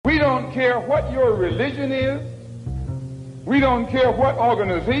don't care what your religion is. We don't care what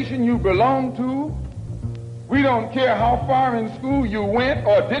organization you belong to. We don't care how far in school you went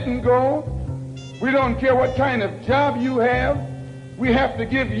or didn't go. We don't care what kind of job you have. We have to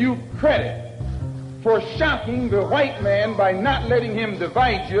give you credit for shocking the white man by not letting him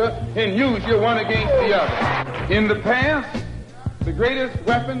divide you and use you one against the other. In the past, the greatest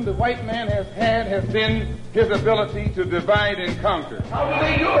weapon the white man has had has been his ability to divide and conquer. How do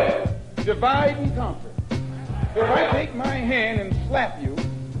they do it? Divide and conquer. If I take my hand and slap you,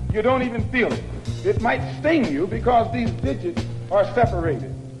 you don't even feel it. It might sting you because these digits are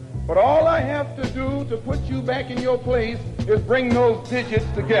separated. But all I have to do to put you back in your place is bring those digits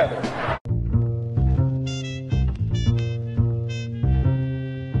together.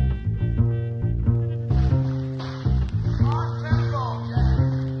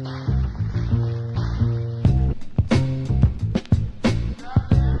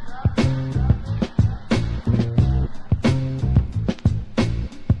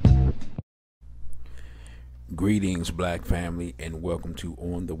 Greetings, Black family, and welcome to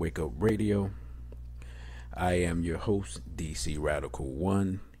On the Wake Up Radio. I am your host, DC Radical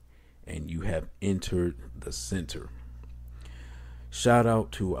One, and you have entered the center. Shout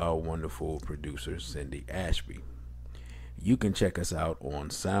out to our wonderful producer, Cindy Ashby. You can check us out on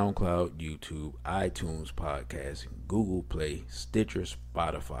SoundCloud, YouTube, iTunes Podcast, Google Play, Stitcher,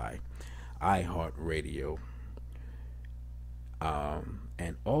 Spotify, iHeartRadio,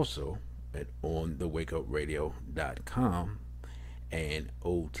 and also at onthewakeupradio.com and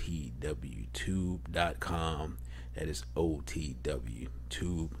otwtube.com. That is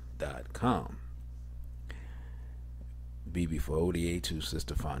otwtube.com. BB for ODA to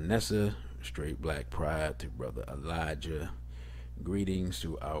Sister Fonessa, Straight Black Pride to Brother Elijah. Greetings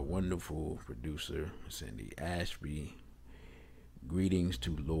to our wonderful producer, Cindy Ashby. Greetings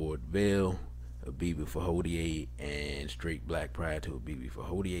to Lord Vale, a BB for Hodier, and Straight Black Pride to a BB for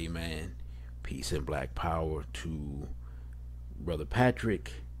Hodier, man. Peace and Black Power to Brother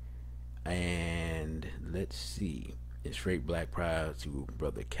Patrick, and let's see, and Straight Black Pride to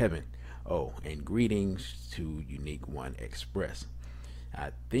Brother Kevin. Oh, and greetings to Unique One Express.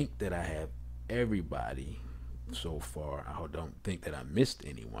 I think that I have everybody so far. I don't think that I missed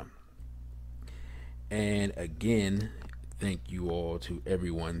anyone. And again, thank you all to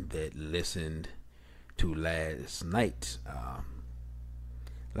everyone that listened to last night's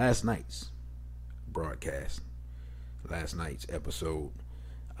broadcast, last night's episode.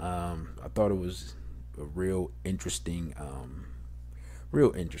 I thought it was a real interesting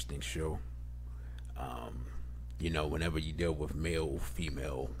show. Whenever you deal with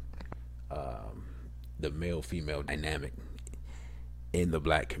male-female, the male-female dynamic in the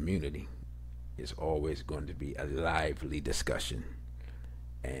black community, it's always going to be a lively discussion,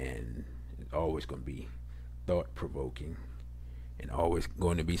 and it's always going to be thought-provoking, and always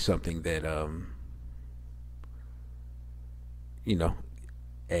going to be something that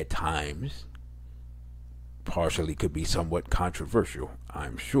at times partially could be somewhat controversial,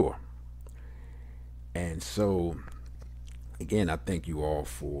 I'm sure. And so again, I thank you all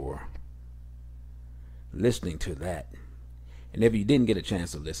for listening to that. And if you didn't get a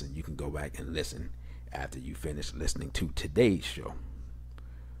chance to listen, you can go back and listen after you finish listening to today's show.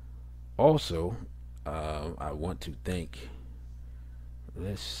 Also, I want to thank, I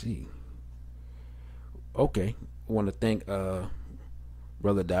want to thank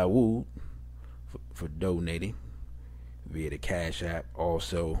Brother Dawood for donating via the Cash App.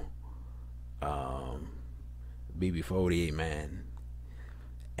 Also, BB48 man,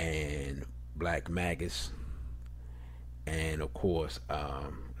 and Black Magus, and of course,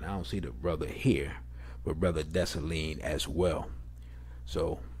 I don't see the brother here, but Brother Desaline as well.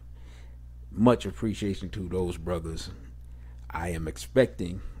 So much appreciation to those brothers. I am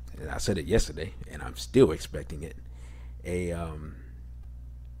expecting, and I said it yesterday, and I'm still expecting it,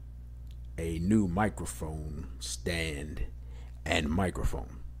 a new microphone stand and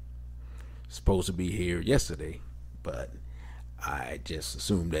microphone. Supposed to be here yesterday, but I just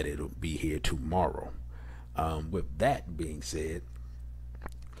assumed that it'll be here tomorrow. With that being said,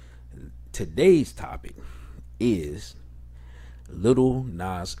 today's topic is Lil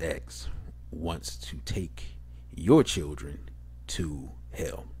Nas X wants to take your children to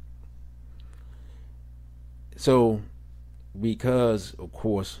hell. So, because of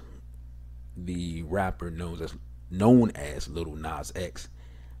course the rapper known as Lil Nas X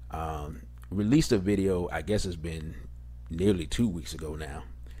released a video, I guess it's been nearly 2 weeks ago now,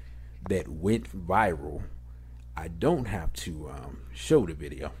 that went viral. I don't have to show the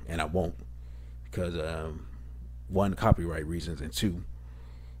video, and I won't, because one, copyright reasons, and two,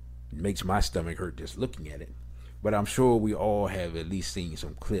 It makes my stomach hurt just looking at it. But I'm sure we all have at least seen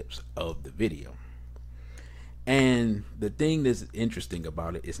some clips of the video. And the thing that's interesting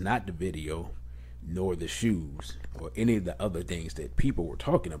about it is not the video, nor the shoes, or any of the other things that people were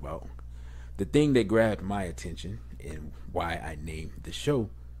talking about. The thing that grabbed my attention and why I named the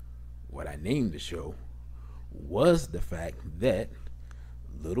show what I named the show was the fact that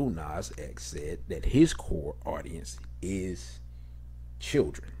Lil Nas X said that his core audience is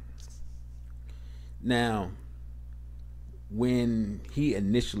children. Now, when he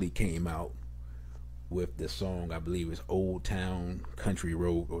initially came out with the song, I believe it's Old Town Country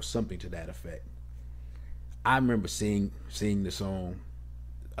Road or something to that effect, I remember seeing the song.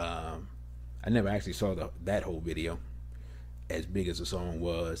 I never actually saw that whole video, as big as the song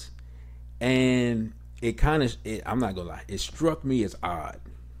was, and it kind of, I'm not gonna lie, it struck me as odd,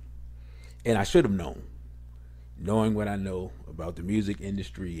 and I should have known, knowing what I know about the music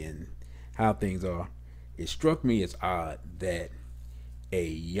industry and how things are. It struck me as odd that a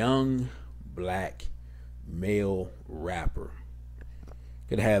young black male rapper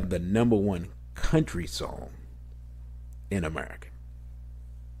could have the number one country song in America.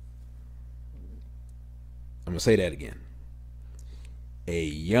 I'm going to say that again. A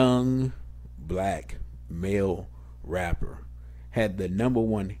young black male rapper had the number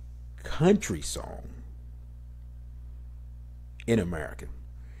one country song in America.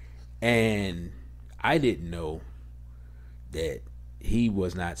 And I didn't know that he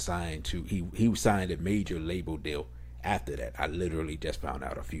was not signed to, he signed a major label deal after that. I literally just found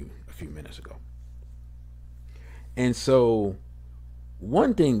out a few minutes ago. And so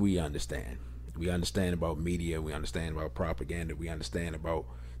one thing we understand about media, we understand about propaganda, we understand about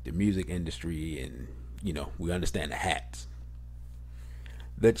the music industry, and we understand the hats.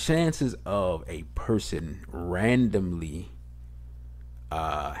 The chances of a person randomly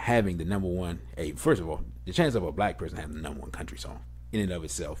having the number one, first of all, the chance of a black person having the number one country song in and of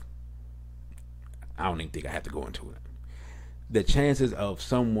itself, I don't even think I have to go into it. The chances of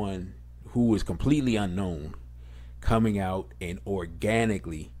someone who is completely unknown coming out and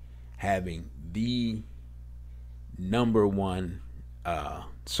organically having the number one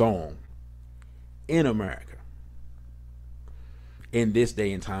song in America in this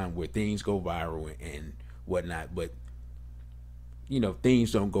day and time where things go viral and whatnot, but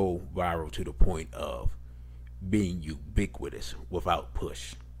things don't go viral to the point of being ubiquitous without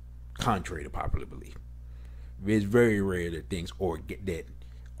push, contrary to popular belief. It's very rare that that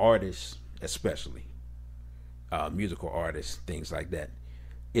artists, especially musical artists, things like that,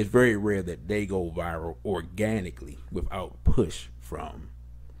 it's very rare that they go viral organically without push from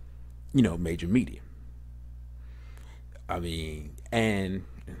major media. I mean, and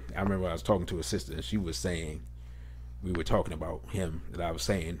I remember I was talking to a sister and she was saying, we were talking about him, that I was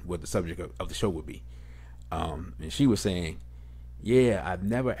saying what the subject of the show would be. And she was saying, yeah, I've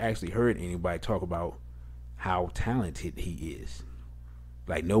never actually heard anybody talk about how talented he is.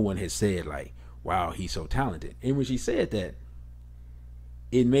 Like, no one has said, like, wow, he's so talented. And when she said that,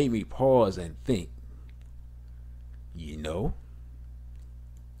 it made me pause and think, you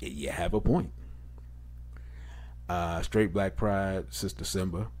have a point. Straight Black Pride, Sister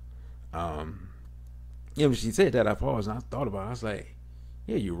Simba. When she said that, I paused and I thought about it. I was like,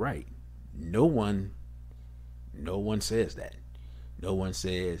 yeah, you're right. No one says that. No one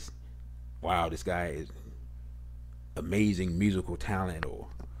says, wow, this guy is amazing musical talent, or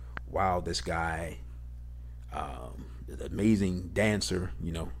wow, this guy is an amazing dancer,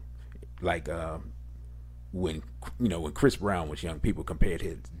 like when Chris Brown was young, people compared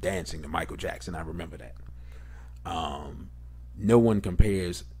his dancing to Michael Jackson. I remember that. No one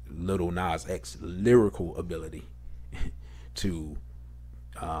compares Lil Nas X lyrical ability to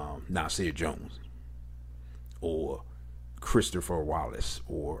Nasir Jones or Christopher Wallace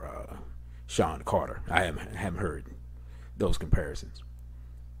or Sean Carter. I haven't heard those comparisons.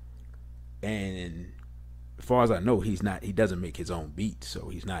 And as far as I know, he doesn't make his own beats, so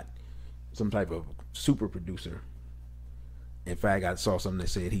he's not some type of super producer. In fact, I saw something that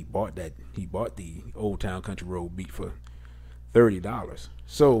said he bought the Old Town Country Road beat for $30.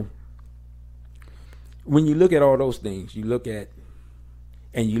 So when you look at all those things, you look at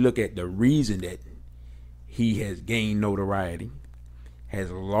the reason that he has gained notoriety has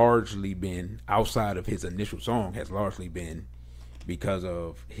largely been, outside of his initial song, has largely been because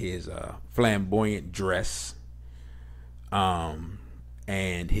of his flamboyant dress,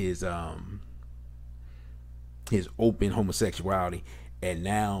 and his open homosexuality, and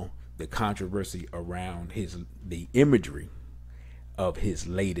now the controversy around the imagery of his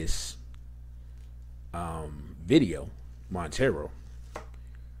latest video, Montero.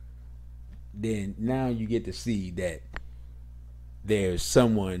 then now you get to see that there's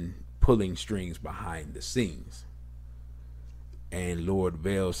someone pulling strings behind the scenes. And Lord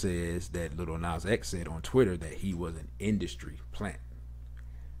Vale says that Lil Nas X said on Twitter that he was an industry plant.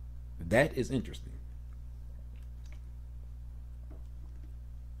 That is interesting.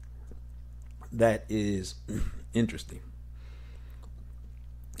 That is interesting.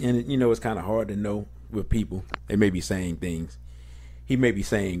 And you know, it's kind of hard to know with people. They may be saying things. He may be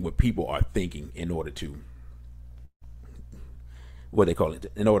saying what people are thinking in order to, what they call it,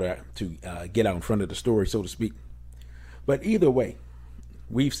 in order to get out in front of the story, so to speak. But either way,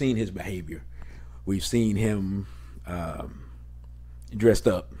 we've seen his behavior. We've seen him dressed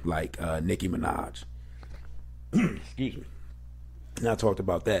up like Nicki Minaj. Excuse me. And I talked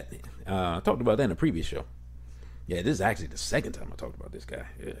about that. I talked about that in a previous show. Yeah, this is actually the second time I talked about this guy.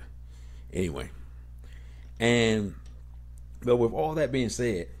 Yeah. Anyway. But with all that being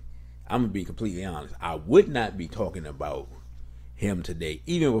said, I'm going to be completely honest. I would not be talking about him today,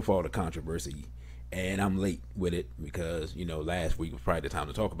 even with all the controversy. And I'm late with it because, you know, last week was probably the time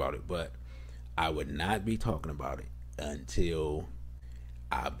to talk about it. But I would not be talking about it until,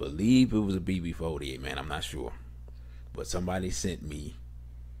 I believe it was a BB48, man. I'm not sure. But somebody sent me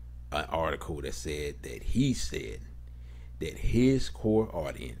an article that said that he said that his core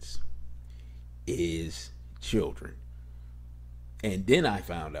audience is children. And then I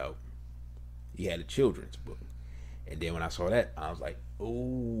found out he had a children's book. And then when I saw that, I was like,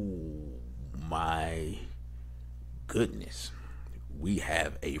 oh my goodness, we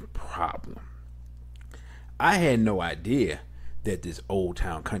have a problem. I had no idea that this Old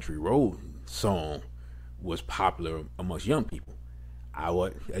Town Country Road song was popular amongst young people. I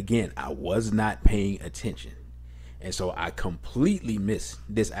was not paying attention. And so I completely missed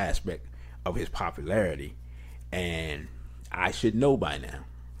this aspect of his popularity. And I should know by now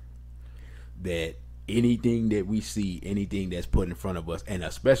that anything that we see, anything that's put in front of us, and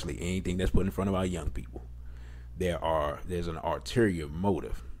especially anything that's put in front of our young people, there's an ulterior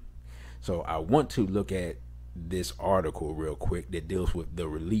motive. So I want to look at this article real quick that deals with the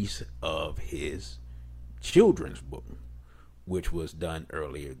release of his children's book, which was done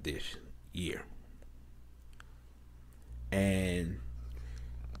earlier this year. And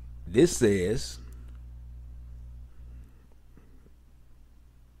this says,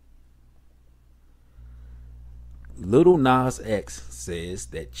 Lil Nas X says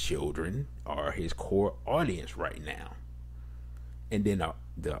that children are his core audience right now. And then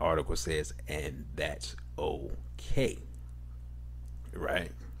the article says, and that's okay.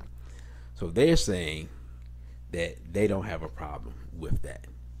 Right? So they're saying that they don't have a problem with that.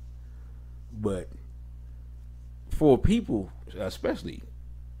 But for people, especially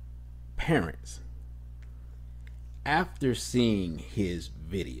parents, after seeing his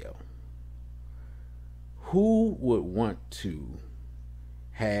video, who would want to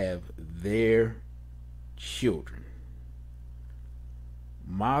have their children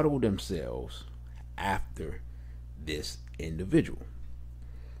model themselves after this individual?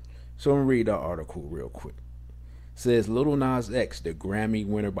 So I'm gonna read the article real quick. It says Lil Nas X, the Grammy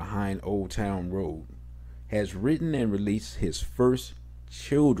winner behind Old Town Road, has written and released his first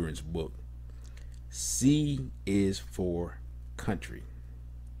children's book, C is for Country.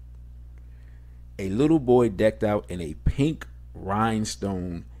 A little boy decked out in a pink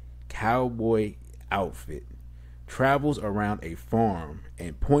rhinestone cowboy outfit travels around a farm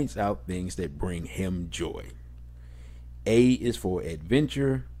and points out things that bring him joy. A is for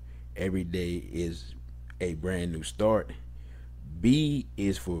adventure. Every day is a brand new start. B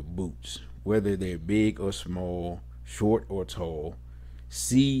is for boots, whether they're big or small, short or tall.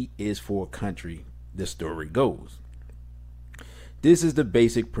 C is for country, the story goes. This is the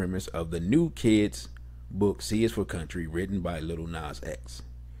basic premise of the new kids' book, C is for Country, written by Lil Nas X,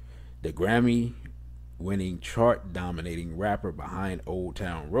 the Grammy-winning, chart-dominating rapper behind Old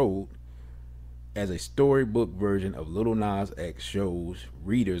Town Road. As a storybook version of Lil Nas X shows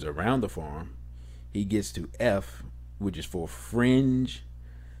readers around the farm, he gets to F, which is for fringe,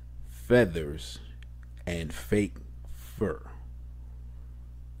 feathers, and fake fur.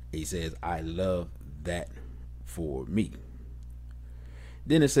 He says, I love that for me.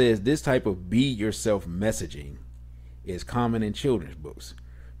 Then it says, this type of be yourself messaging is common in children's books.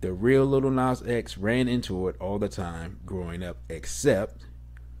 The real Lil Nas X ran into it all the time growing up, except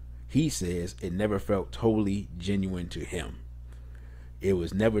he says it never felt totally genuine to him. It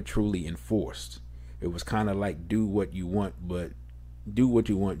was never truly enforced. It was kind of like do what you want,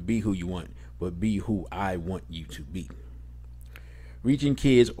 be who you want, but be who I want you to be. Reaching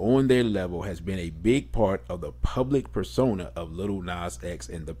kids on their level has been a big part of the public persona of Lil Nas X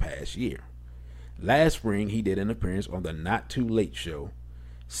in the past year. Last spring, he did an appearance on the Not Too Late Show,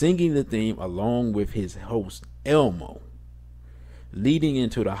 singing the theme along with his host, Elmo. Leading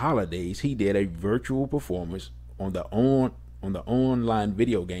into the holidays, he did a virtual performance on the online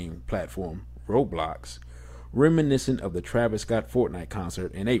video game platform Roblox, reminiscent of the Travis Scott Fortnite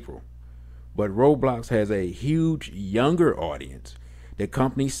concert in April. But Roblox has a huge younger audience. The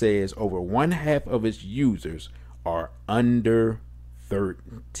company says over one half of its users are under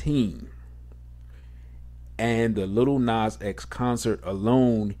 13. And the Lil Nas X concert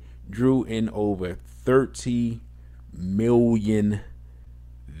alone drew in over 30 million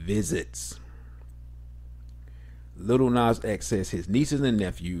visits. Lil Nas X says his nieces and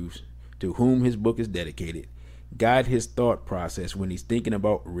nephews, to whom his book is dedicated, guide his thought process when he's thinking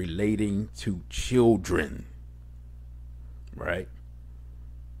about relating to children. Right?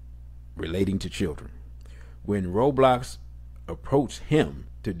 Relating to children. When Roblox approached him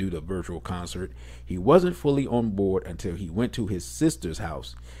to do the virtual concert, he wasn't fully on board until he went to his sister's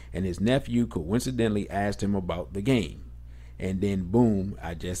house and his nephew coincidentally asked him about the game. And then boom,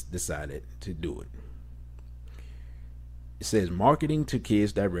 I just decided to do it. It says marketing to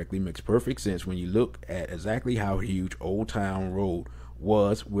kids directly makes perfect sense when you look at exactly how huge Old Town Road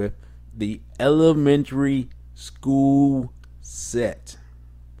was with the elementary school set.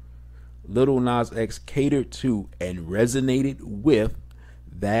 Lil Nas X catered to and resonated with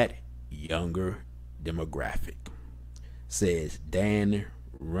that younger demographic, says Dan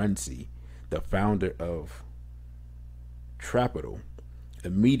Runcie, the founder of Trapital, a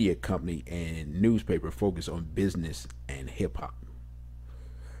media company and newspaper focused on business and hip hop.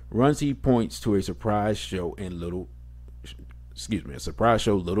 Runcie points to a surprise show Lil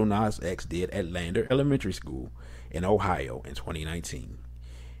Nas X did at Lander Elementary School in Ohio in 2019.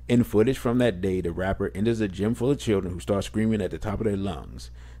 In footage from that day, the rapper enters a gym full of children who start screaming at the top of their lungs.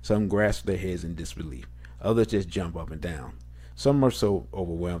 Some grasp their heads in disbelief. Others just jump up and down. Some are so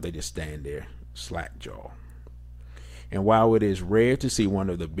overwhelmed they just stand there, slack jaw. And while it is rare to see one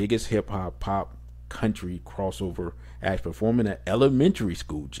of the biggest hip-hop, pop, country crossover acts performing at elementary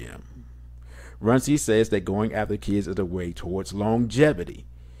school gym, Runcie says that going after kids is a way towards longevity,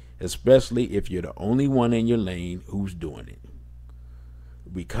 especially if you're the only one in your lane who's doing it.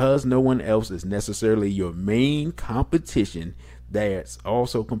 Because no one else is necessarily your main competition that's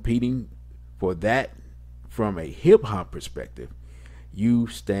also competing for that from a hip-hop perspective, you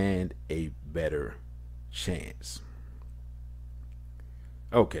stand a better chance.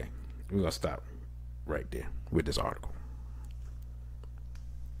 Okay, we're going to stop right there with this article.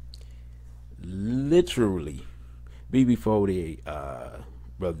 Literally, BB40,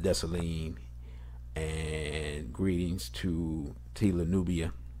 Brother Dessalines, and greetings to Tila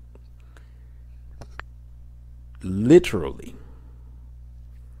Nubia. Literally,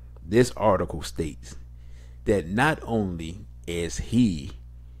 this article states that not only is he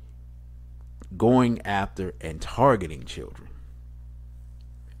going after and targeting children,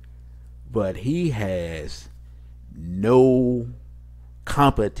 but he has no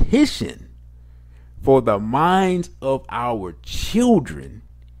competition for the minds of our children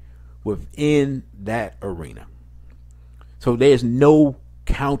within that arena. So there's no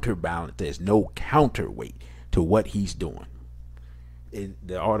counterbalance, there's no counterweight to what he's doing.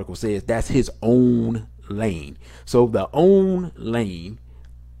 The article says that's his own lane. So the own lane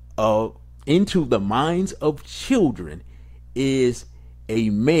of into the minds of children is a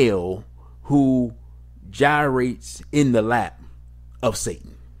male who gyrates in the lap of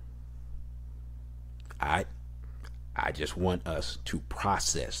Satan. I just want us to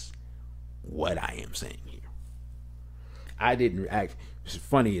process what I am saying here. What's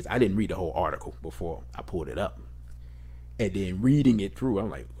funny is I didn't read the whole article before I pulled it up. And then reading it through, I'm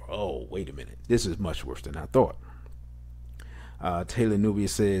like, oh, wait a minute. This is much worse than I thought. Taylor Nubia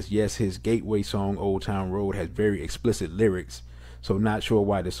says, yes, his gateway song, Old Town Road, has very explicit lyrics, so not sure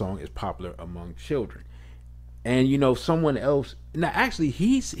why the song is popular among children. And, you know, someone else, now actually,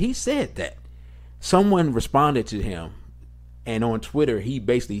 he said that. Someone responded to him, and on Twitter, he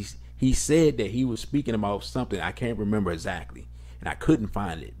said that he was speaking about something, I can't remember exactly, and I couldn't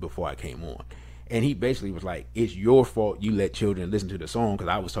find it before I came on. And he basically was like, it's your fault you let children listen to the song because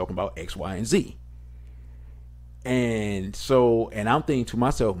I was talking about X, Y, and Z. And so, and I'm thinking to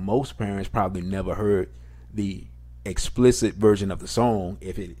myself, most parents probably never heard the explicit version of the song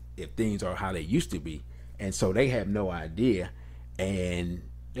if things are how they used to be. And so they have no idea. And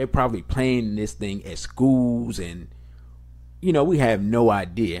they're probably playing this thing at schools and, you know, we have no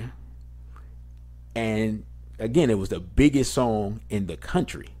idea. And again, it was the biggest song in the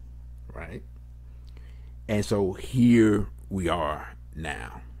country, right? And so here we are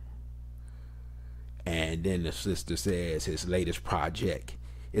now. And then the sister says his latest project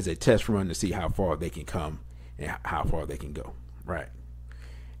is a test run to see how far they can come and how far they can go. Right.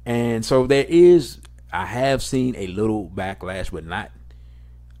 And so I have seen a little backlash, but not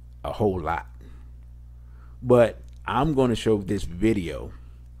a whole lot. But I'm going to show this video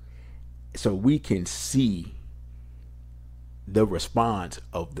so we can see the response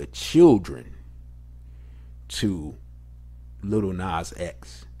of the children to Lil Nas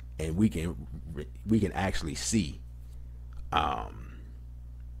X, and we can actually see how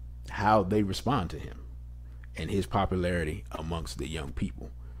they respond to him and his popularity amongst the young people.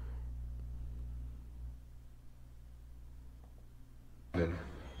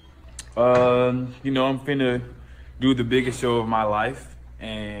 I'm finna do the biggest show of my life,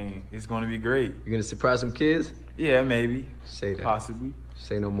 and it's gonna be great. You're gonna surprise some kids? Yeah, maybe. Say that. Possibly.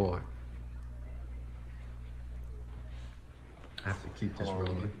 Say no more. I have to keep this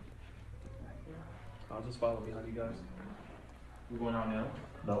rolling. I'll just follow behind you guys. We going out now?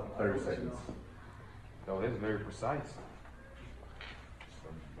 No, 30 seconds. Oh, that's very precise.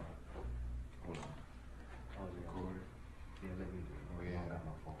 Hold on. I was recording. Yeah, let me do it. Oh, yeah, I got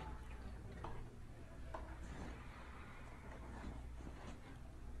my phone.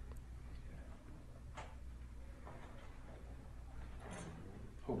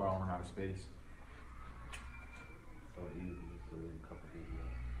 Hope I don't run out of space. So easy. So a couple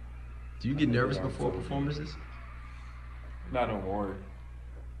videos. Do you get nervous before performances? No, don't worry.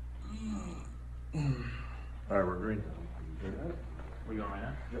 All right, we're green. We going right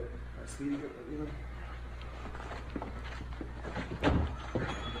now? Yep. Let's see. Here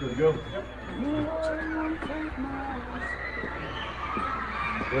we go. Yep.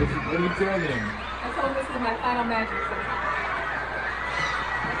 What do you tell them? I told him this is my final magic show.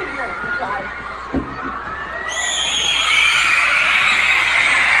 Bye.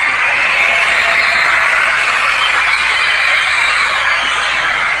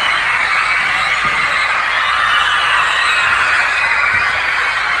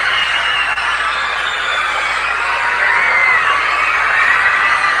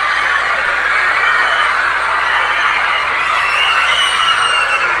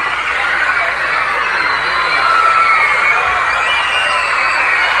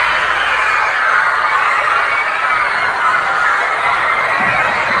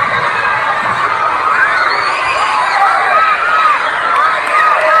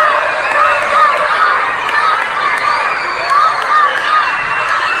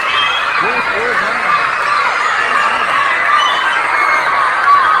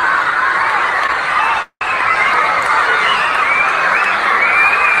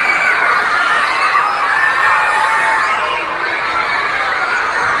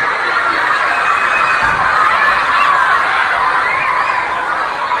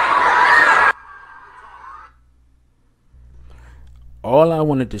 All I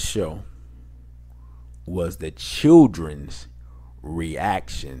wanted to show was the children's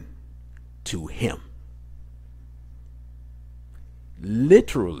reaction to him.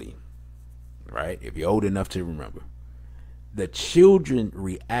 Literally, right? If you're old enough to remember, the children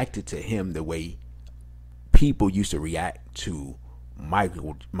reacted to him the way people used to react to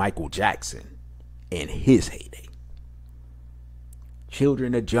Michael Jackson in his heyday.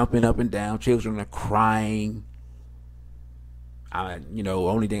 Children are jumping up and down. Children are crying.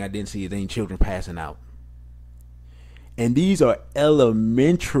 Only thing I didn't see is any children passing out. And these are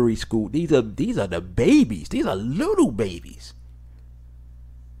elementary school. These are the babies. These are little babies.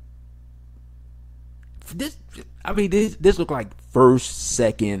 This look like first,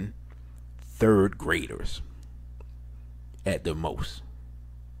 second, third graders at the most.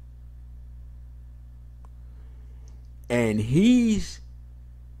 And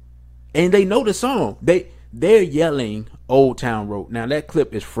they know the song. They're yelling Old Town Road. Now that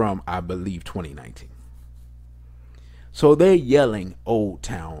clip is from, I believe, 2019. So they're yelling Old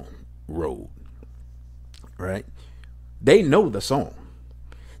Town Road, right? They know the song.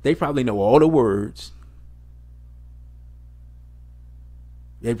 They probably know all the words.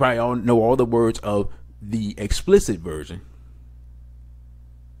 They probably all know all the words of the explicit version.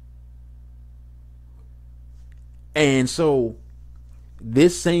 And so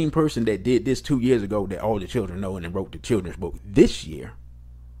this same person that did this 2 years ago that all the children know and then wrote the children's book this year,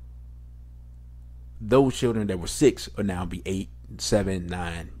 those children that were 6 are now be 8, 7,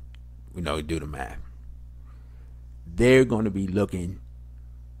 9, do the math. They're going to be looking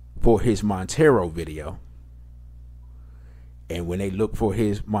for his Montero video. And when they look for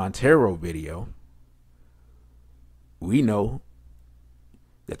his Montero video, we know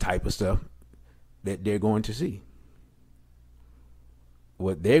the type of stuff that they're going to see.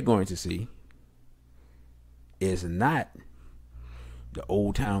 What they're going to see is not the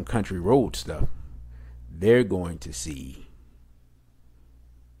Old Town Country Road stuff. They're going to see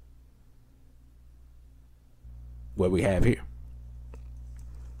what we have here.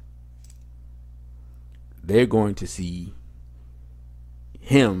 They're going to see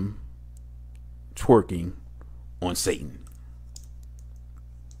him twerking on Satan.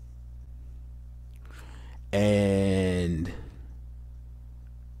 And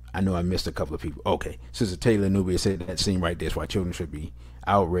I know I missed a couple of people. Okay. Sister Taylor Nubia said that scene right there is why children should be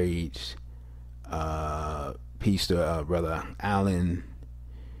outraged. Peace to Brother Allen.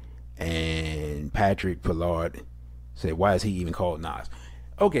 And Patrick Pillard said, why is he even called Nas?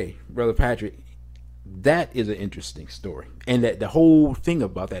 Okay, Brother Patrick, that is an interesting story. And that the whole thing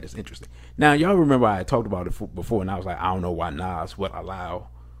about that is interesting. Now, y'all remember I talked about it before, and I was like, I don't know why Nas would allow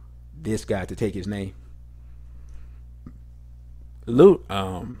this guy to take his name. Nasir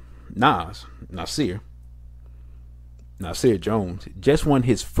Jones just won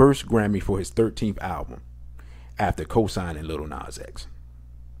his first Grammy for his 13th album after co-signing Lil Nas X.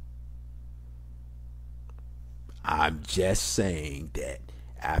 I'm just saying that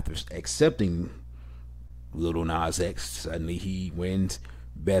after accepting Lil Nas X, suddenly he wins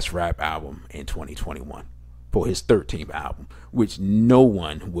Best Rap Album in 2021 for his 13th album, which no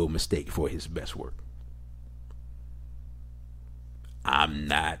one will mistake for his best work. I'm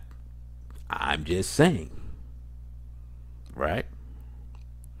just saying. Right?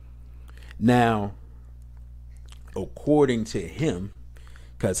 Now, according to him,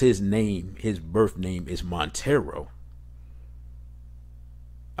 because his birth name is Montero.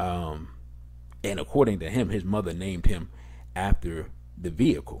 And according to him, his mother named him after the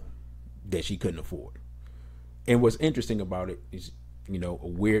vehicle that she couldn't afford. And what's interesting about it is, a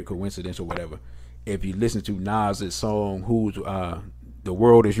weird coincidence or whatever. If you listen to Nas's song, The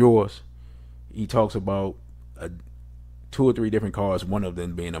World Is Yours, he talks about 2 or 3 different cars, one of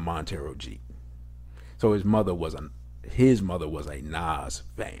them being a Montero Jeep. So his mother was a Nas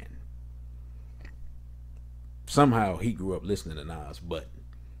fan. Somehow he grew up listening to Nas, but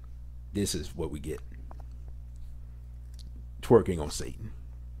this is what we get. Twerking on Satan.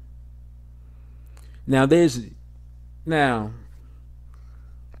 Now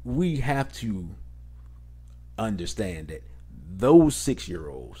we have to understand that those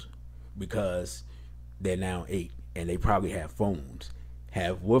 6-year-olds, because they're now 8 and they probably have phones,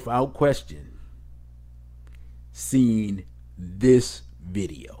 have without question seen this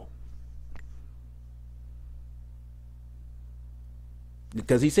video.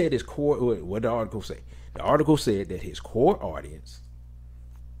 Because he said his core, what the article say? The article said that his core audience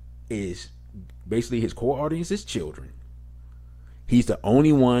is children. He's the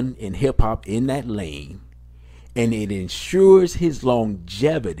only one in hip hop in that lane, and it ensures his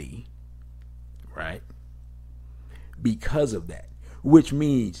longevity, right? Because of that, which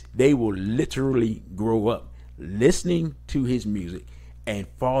means they will literally grow up listening to his music and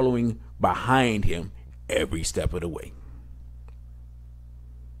following behind him every step of the way.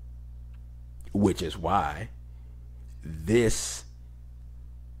 Which is why this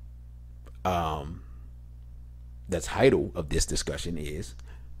the title of this discussion is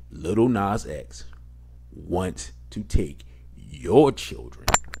Lil Nas X wants to take your children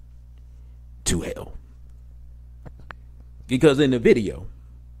to hell. Because in the video,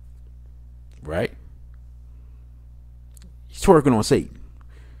 right, he's twerking on Satan.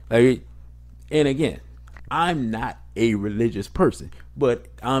 And again, I'm not a religious person, but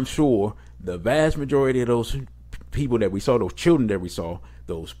I'm sure the vast majority of those people that we saw, those children that we saw,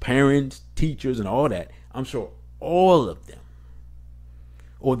 those parents, teachers, and all that, I'm sure all of them,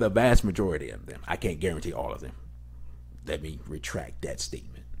 or the vast majority of them, I can't guarantee all of them. Let me retract that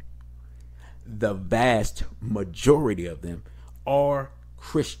statement. The vast majority of them are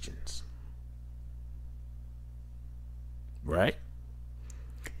Christians. Right?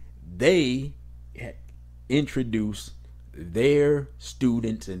 They introduced their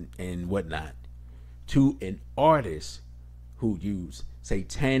students and whatnot to an artist who used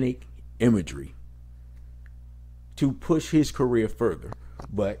satanic imagery to push his career further,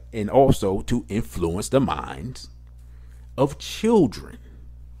 and also to influence the minds of children.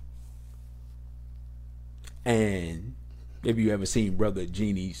 And if you ever seen Brother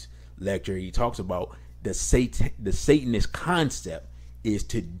Genie's lecture, he talks about the Satanist concept is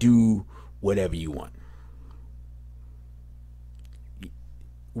to do whatever you want,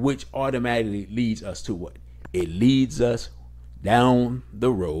 which automatically leads us to what? It leads us down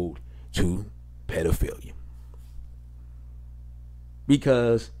the road to pedophilia.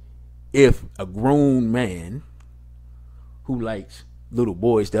 Because if a grown man who likes little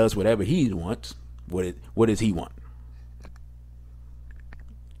boys does whatever he wants, What does he want?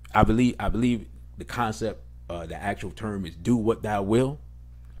 I believe the concept, the actual term is "do what thou will,"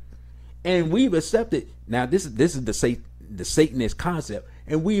 and we've accepted. Now this is the Satanist concept,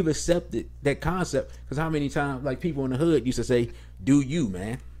 and we've accepted that concept because how many times, like people in the hood used to say, "Do you,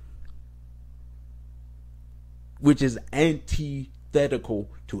 man," which is antithetical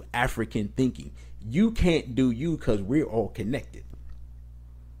to African thinking. You can't do you because we're all connected.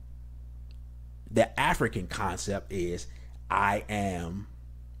 The African concept is I am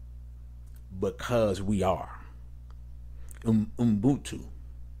because we are. Ubuntu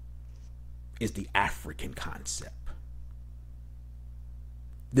is the African concept.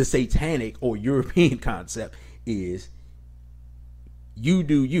 The satanic or European concept is you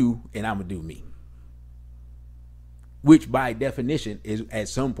do you and I'm going to do me. Which by definition is at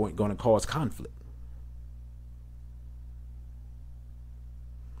some point going to cause conflict.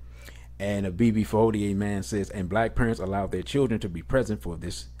 And a BB48 man says, and black parents allow their children to be present for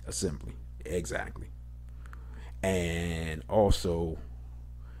this assembly. Exactly. And also,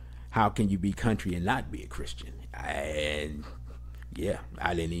 how can you be country and not be a Christian? And yeah,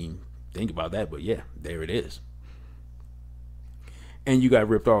 I didn't even think about that, but yeah, there it is. And you got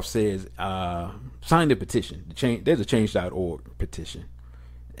ripped off says, sign the petition. There's a change.org petition.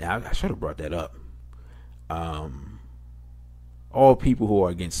 I should have brought that up. All people who are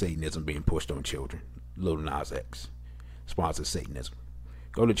against Satanism being pushed on children. Lil Nas X sponsors Satanism.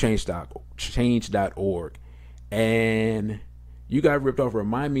 Go to change.org. And you got ripped off.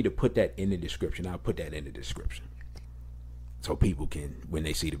 Remind me to put that in the description. I'll put that in the description. So people can, when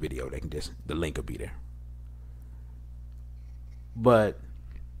they see the video, they can just, the link will be there. But,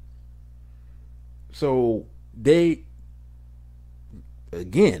 so they,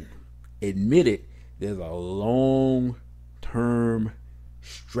 again, admitted there's a long-term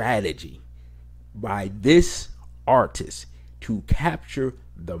strategy by this artist to capture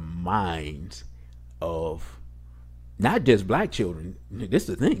the minds of not just black children. This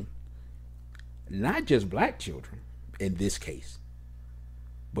is the thing. Not just black children in this case.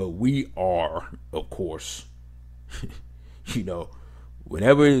 But we are, of course, you know,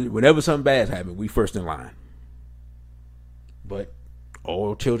 whenever something bad's happening, we first in line. But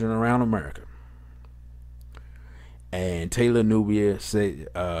all children around America. And Taylor Nubia said,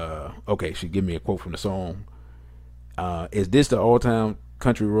 okay, she give me a quote from the song. Is this the Old Town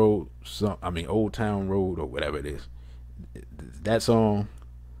Country Road? Old Town Road or whatever it is. That song,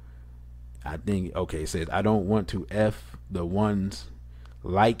 I think, okay, it says, I don't want to F the ones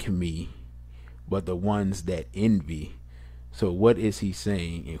like me, but the ones that envy. So what is he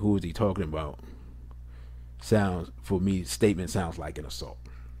saying and who is he talking about? Sounds, for me, statement sounds like an assault.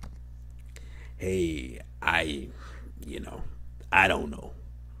 Hey, I don't know.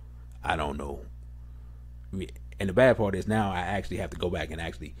 And the bad part is now I actually have to go back and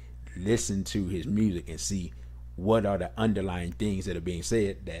actually listen to his music and see what are the underlying things that are being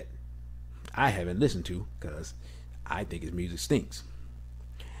said that I haven't listened to because I think his music stinks.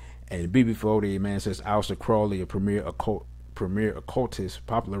 And BB48 man says Aleister Crowley, a premier occultist,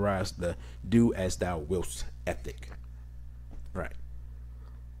 popularized the "do as thou wilt" ethic. Right.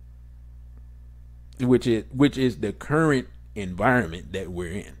 Which is the current environment that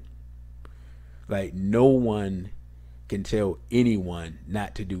we're in. Like, no one can tell anyone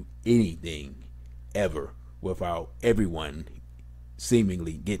not to do anything ever without everyone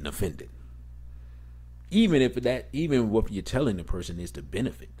seemingly getting offended. Even what you're telling the person is to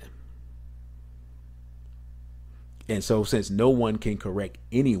benefit them. And so since no one can correct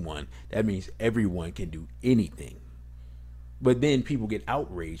anyone, that means everyone can do anything. But then people get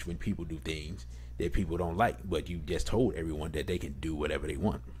outraged when people do things that people don't like, but you just told everyone that they can do whatever they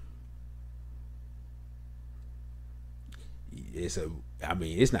want.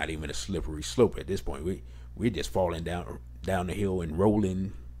 It's not even a slippery slope at this point. We're just falling down the hill and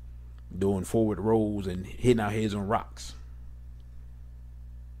rolling, doing forward rolls and hitting our heads on rocks.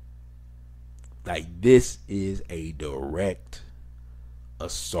 Like, this is a direct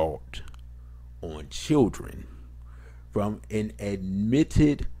assault on children from an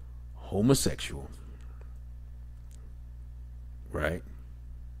admitted homosexual, right?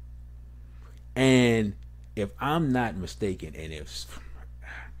 And if I'm not mistaken, and if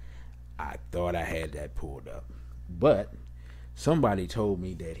I thought I had that pulled up, but somebody told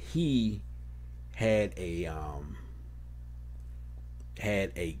me that he had a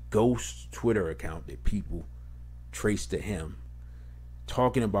ghost Twitter account that people traced to him,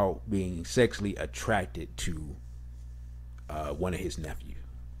 talking about being sexually attracted to one of his nephews.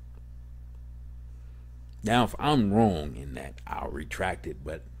 Now, if I'm wrong in that, I'll retract it,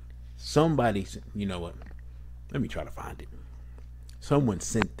 but somebody, you know what? Let me try to find it. Someone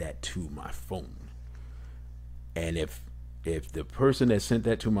sent that to my phone. And if the person that sent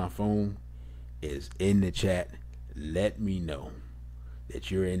that to my phone is in the chat, let me know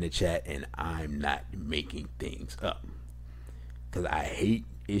that you're in the chat and I'm not making things up. Because I hate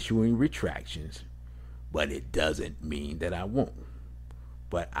issuing retractions, but it doesn't mean that I won't.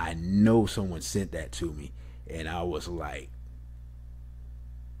 But I know someone sent that to me, and I was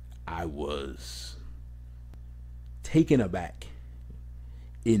taken aback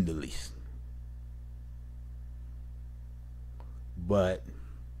in the least. But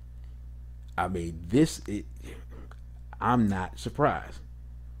I mean, I'm not surprised.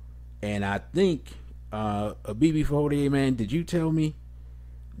 And I think a BB48 man, did you tell me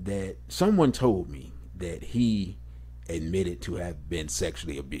that someone told me that he admitted to have been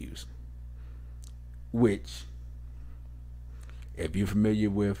sexually abused? Which, if you're familiar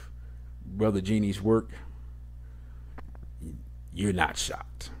with Brother Genie's work, you're not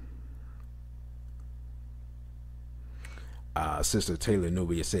shocked. Sister Taylor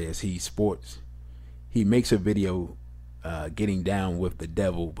Nubia says he makes a video getting down with the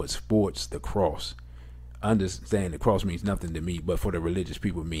devil, but sports the cross. Understand the cross means nothing to me, but for the religious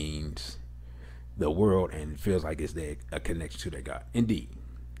people means the world and feels like it's a connection to their God. Indeed.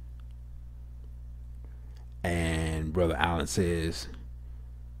 And Brother Allen says,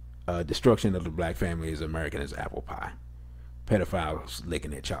 destruction of the black family is American as apple pie. Pedophiles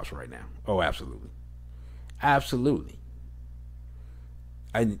licking their chops right now. Oh, absolutely. Absolutely.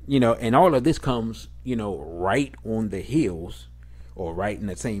 And, and all of this comes, right on the heels or right in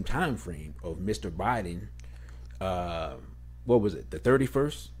the same time frame of Mr. Biden, what was it, the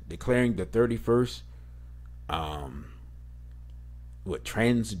 31st? Declaring the 31st,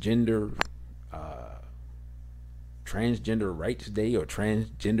 transgender rights day or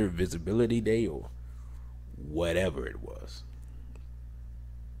transgender visibility day or whatever it was.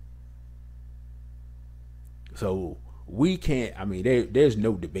 So we can't, there's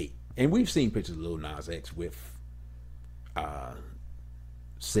no debate. And we've seen pictures of Lil Nas X with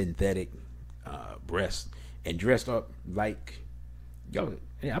synthetic breasts and dressed up like,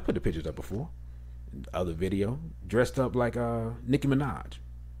 I put the pictures up before, other video, dressed up like Nicki Minaj.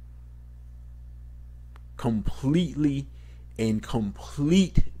 Completely in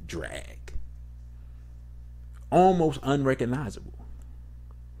complete drag. Almost unrecognizable.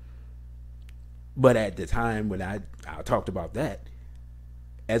 But at the time when I talked about that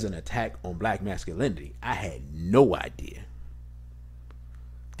as an attack on black masculinity, I had no idea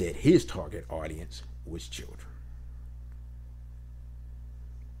that his target audience was children.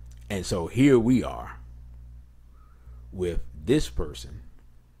 And so here we are with this person,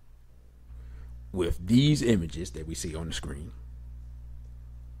 with these images that we see on the screen,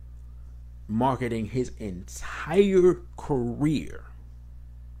 marketing his entire career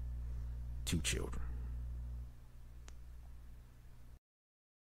to children.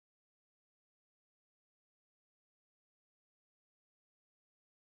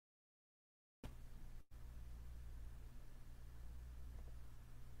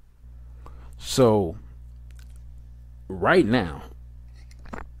 So right now,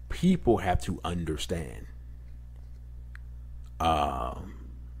 people have to understand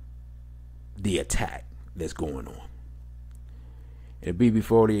the attack that's going on. And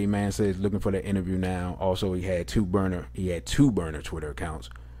BB48 man says looking for the interview now. Also, he had two burner Twitter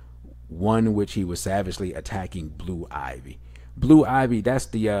accounts. One which he was savagely attacking Blue Ivy. Blue Ivy, that's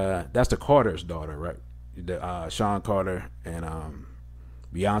the Carter's daughter, right? The Sean Carter and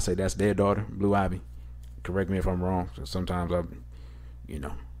Beyonce, that's their daughter, Blue Ivy. Correct me if I'm wrong. Sometimes I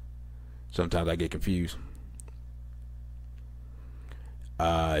get confused.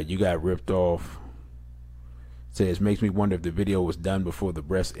 You got ripped off. Says makes me wonder if the video was done before the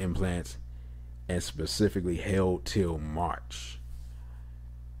breast implants and specifically held till March.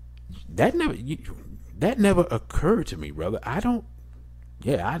 That never occurred to me, brother. I don't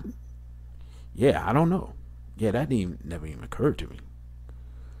know. Yeah, that never even occurred to me.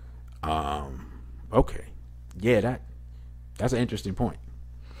 Okay. Yeah, that's an interesting point.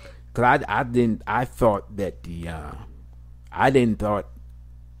 Cause I didn't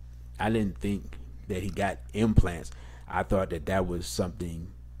think that he got implants. I thought that was something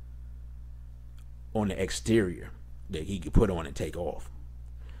on the exterior that he could put on and take off.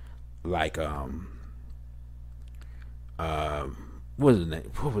 Like what was his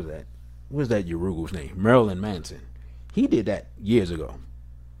name? What was that? What was that Uruguay's name? Marilyn Manson. He did that years ago.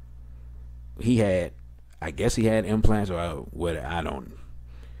 I guess he had implants, or what? I don't.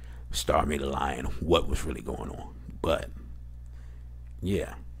 Start me to lying what was really going on, but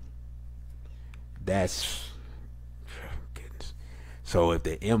yeah. That's goodness. So if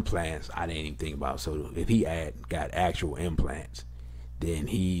the implants, I didn't even think about. So if he got actual implants, then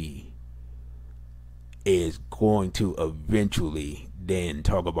he is going to eventually then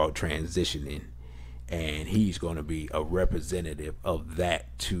talk about transitioning, and he's going to be a representative of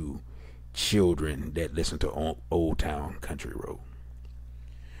that to children that listen to Old Town Country Road.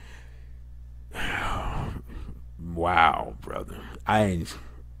 Wow, brother.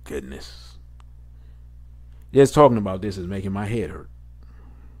 Goodness. Just talking about this is making my head hurt.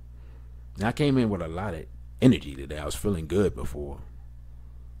 And I came in with a lot of energy today. I was feeling good before.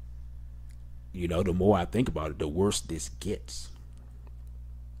 You know, the more I think about it, the worse this gets.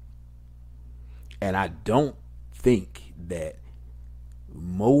 And I don't think that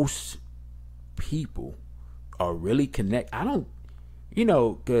most people are really because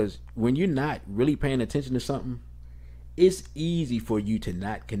when you're not really paying attention to something, it's easy for you to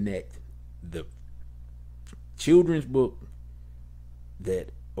not connect the children's book, that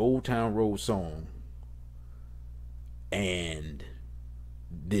Old Town Road song, and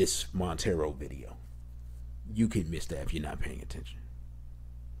this Montero video. You can miss that if you're not paying attention.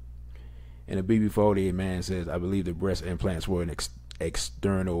 And a BB48 man says, I believe the breast implants were an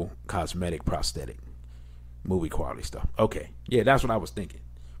external cosmetic prosthetic. Movie quality stuff. Okay. Yeah, that's what I was thinking.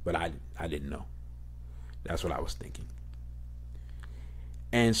 But I didn't know. That's what I was thinking.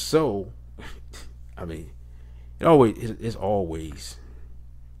 And so, I mean, it always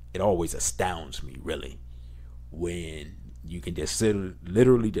astounds me, really, when you can just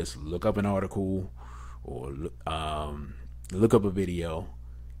literally just look up an article or look up a video,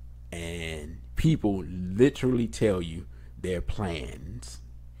 and people literally tell you their plans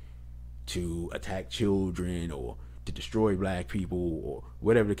to attack children or to destroy black people or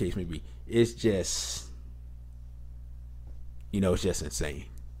whatever the case may be. It's just, it's just insane.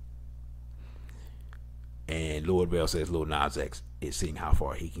 And Lord Bell says Lil Nas X is seeing how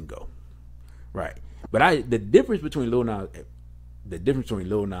far he can go. Right. But the difference between Lil Nas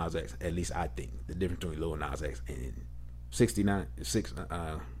X, at least I think, the difference between Lil Nas X and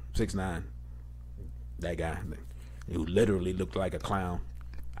 6ix9ine, that guy who literally looked like a clown,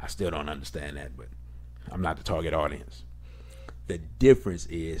 I still don't understand that, but I'm not the target audience. The difference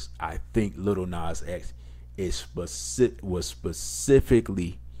is, I think Lil Nas X was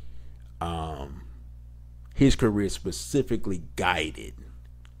specifically, his career specifically guided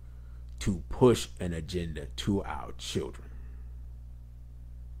to push an agenda to our children.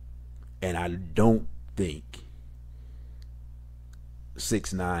 And I don't think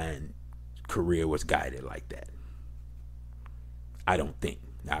 6ix9ine career was guided like that. I don't think.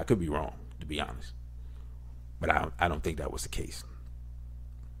 Now, I could be wrong, to be honest, but I don't think that was the case.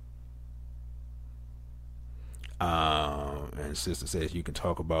 And sister says, you can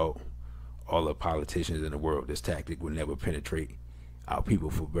talk about all the politicians in the world. This tactic will never penetrate our people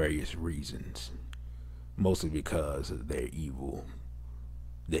for various reasons, mostly because of their evil.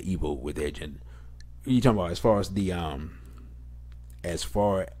 The evil with their agenda. You talking about as far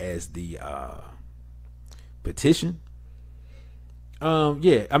as the petition?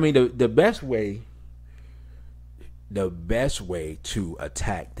 Yeah, I mean the best way to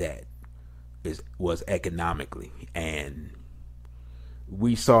attack that was economically, and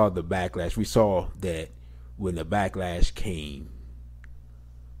we saw the backlash. We saw that when the backlash came,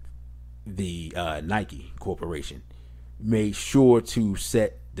 the Nike Corporation made sure to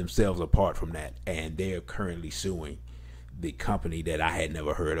set themselves apart from that, and they're currently suing the company that I had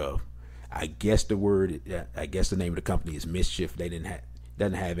never heard of. I guess the name of the company is Mischief. They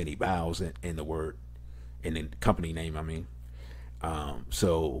doesn't have any vowels in the word, in the company name, I mean.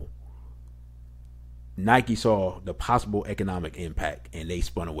 So Nike saw the possible economic impact, and they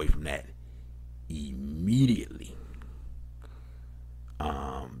spun away from that immediately.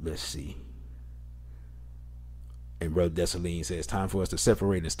 Let's see. And Brother Dessalines says, time for us to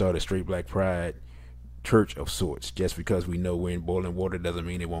separate and start a straight black pride church of sorts. Just because we know we're in boiling water doesn't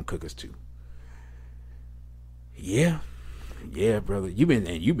mean it won't cook us too. Yeah, brother. You've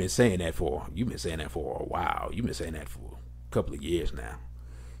been saying that for a while. You've been saying that for a couple of years now.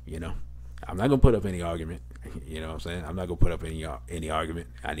 I'm not gonna put up any argument. You know what I'm saying? I'm not gonna put up any argument.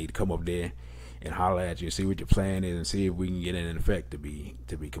 I need to come up there and holler at you and see what your plan is and see if we can get it in effect, to be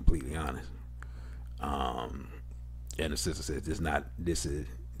completely honest. And the sister says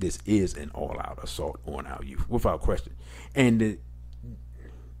this is an all-out assault on our youth, without question. And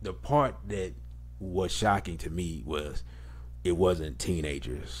the part that was shocking to me was it wasn't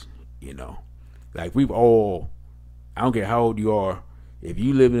teenagers. Like we've all, I don't care how old you are, if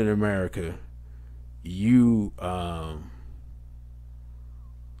you live in America, you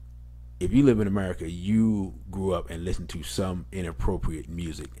if you live in America, you grew up and listened to some inappropriate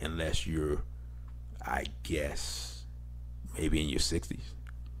music, unless you're, I guess, maybe in your 60s.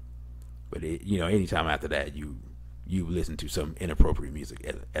 But anytime after that, you listen to some inappropriate music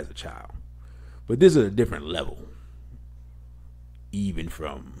as a child. But this is a different level, even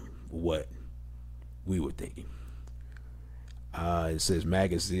from what we were thinking. It says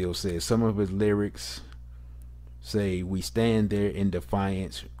Magazine says some of his lyrics say, "We stand there in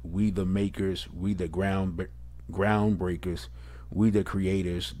defiance. We the makers. We the groundbreakers. We the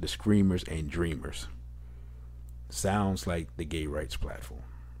creators, the screamers and dreamers." Sounds like the gay rights platform.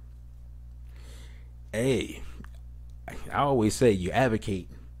 Hey, I always say you advocate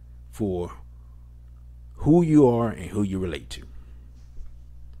for who you are and who you relate to.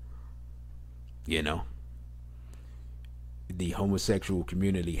 The homosexual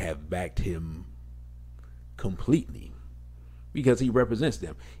community have backed him completely because he represents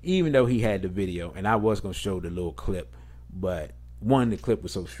them. Even though he had the video, and I was going to show the little clip, but one, the clip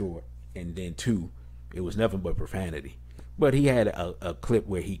was so short, and then two, it was nothing but profanity. But he had a clip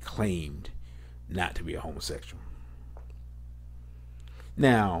where he claimed not to be a homosexual.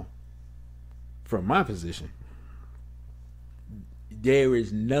 Now, from my position, there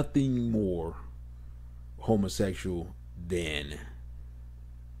is nothing more homosexual than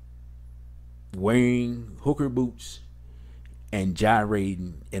wearing hooker boots and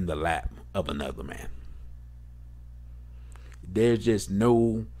gyrating in the lap of another man. There's just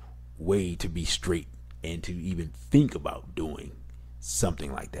no way to be straight and to even think about doing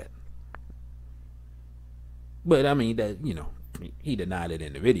something like that. But I mean, that, he denied it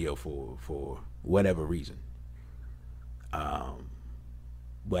in the video for whatever reason.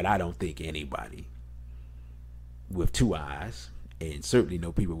 But I don't think anybody with two eyes, and certainly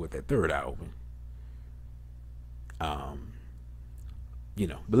no people with their third eye open,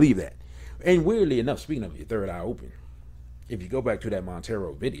 believe that. And weirdly enough, speaking of your third eye open, if you go back to that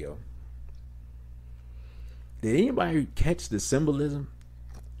Montero video, did anybody catch the symbolism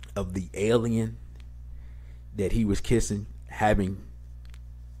of the alien that he was kissing having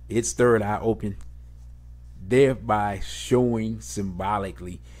its third eye open, thereby showing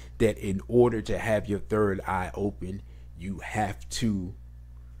symbolically that in order to have your third eye open, you have to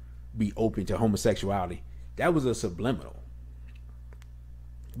be open to homosexuality? That was a subliminal,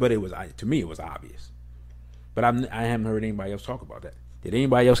 but to me it was obvious. But I haven't heard anybody else talk about that. Did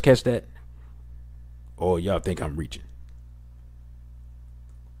anybody else catch that? Or y'all think I'm reaching?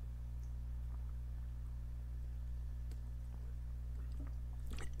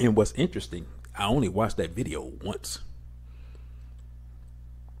 And what's interesting, I only watched that video once.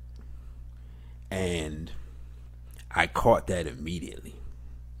 And I caught that immediately.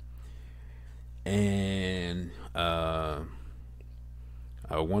 And a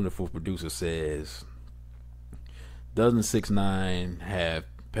wonderful producer says, doesn't 6ix9ine have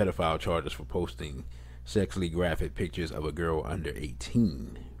pedophile charges for posting sexually graphic pictures of a girl under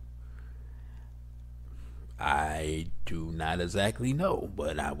 18? I do not exactly know,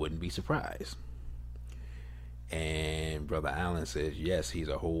 but I wouldn't be surprised. And Brother Allen says, yes, he's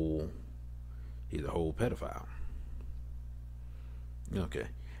a whole pedophile. Okay.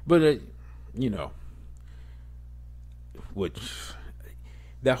 But,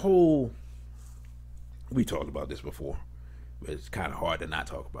 we talked about this before, but it's kind of hard to not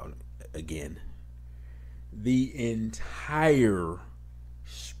talk about it again. The entire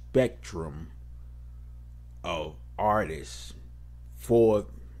spectrum of artists, for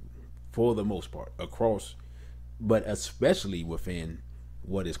the most part, across, but especially within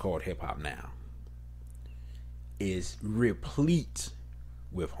what is called hip hop now, is replete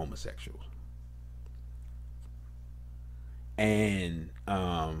with homosexuals. And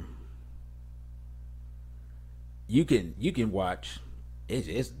you can watch.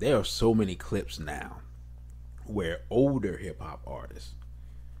 There are so many clips now where older hip hop artists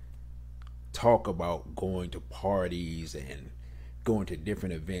talk about going to parties and going to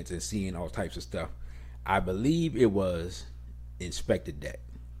different events and seeing all types of stuff. I believe it was Inspector Deck,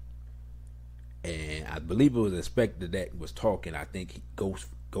 and I believe it was Inspector Deck was talking. I think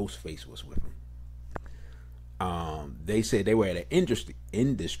Ghostface was with him. They said they were at an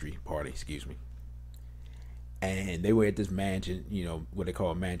industry party, and they were at this mansion, what they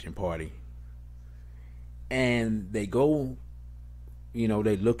call a mansion party, and they go,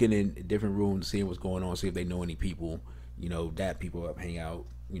 they looking in different rooms, seeing what's going on, see if they know any people, dap people up, hang out,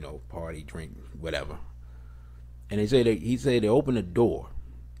 party, drink, whatever. And he said they opened the door,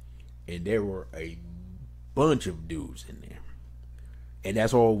 and there were a bunch of dudes in there, and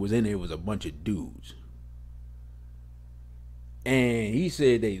that's all was in there, was a bunch of dudes. And he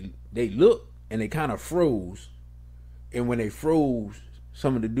said they looked and they kind of froze. And when they froze,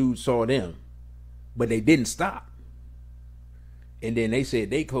 some of the dudes saw them, but they didn't stop. And then they said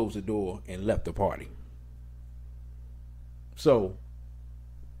they closed the door and left the party. So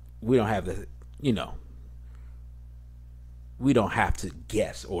we don't have to, we don't have to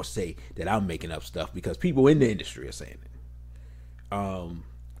guess or say that I'm making up stuff because people in the industry are saying it.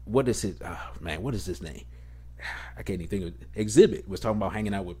 What is it? Oh, man, what is his name? I can't even think of it. Exhibit was talking about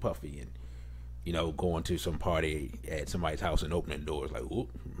hanging out with Puffy and, going to some party at somebody's house and opening doors. Like, oop,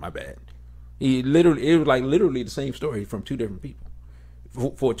 my bad. It was like literally the same story from two different people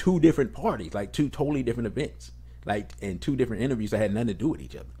for two different parties, like two totally different events, like and two different interviews that had nothing to do with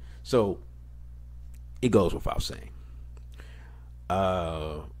each other. So it goes without saying.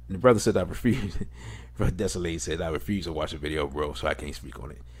 The brother said I refuse. Brother Desolate said I refuse to watch the video, bro, so I can't speak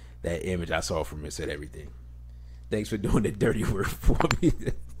on it. That image I saw from it said everything. Thanks for doing the dirty work for me.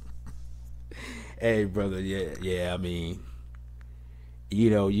 Hey, brother, yeah. I mean,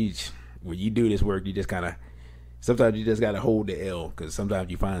 when you do this work, you just kind of sometimes you just gotta hold the L because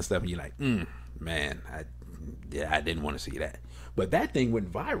sometimes you find stuff and you're like, man, I didn't want to see that. But that thing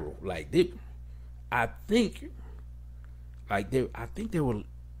went viral. Like, I think there were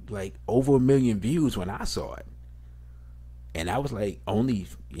like over 1 million views when I saw it, and I was like, it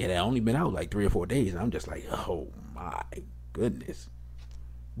had only been out like 3 or 4 days, and I'm just like, oh my goodness.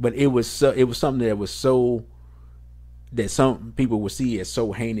 But it was something that was so that some people would see as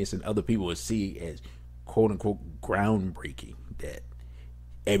so heinous, and other people would see as quote unquote groundbreaking that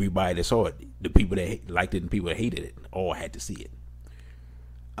everybody that saw it, the people that liked it and people that hated it, all had to see it.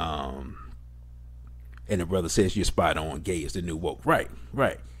 And the brother says you're spot on. Gay is the new woke. Right.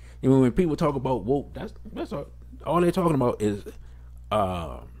 And when people talk about woke, that's all they're talking about is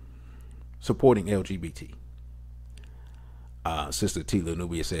supporting LGBT. Sister Tila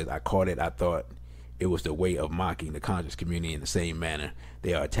Nubia says, I caught it. I thought it was the way of mocking the conscious community in the same manner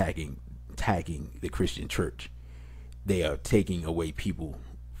they are attacking the Christian church. They are taking away people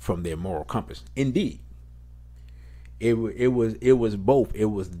from their moral compass. Indeed, it was both. It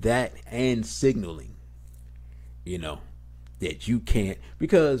was that and signaling, that you can't,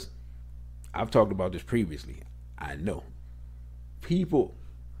 because I've talked about this previously. I know people.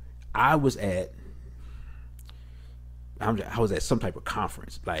 I was at some type of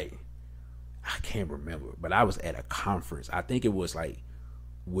conference. Like, I can't remember, but I was at a conference. I think it was like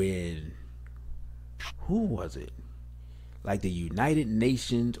when, who was it? Like the United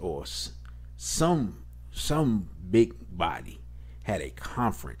Nations or some big body had a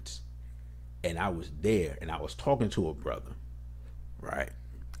conference, and I was there, and I was talking to a brother, right?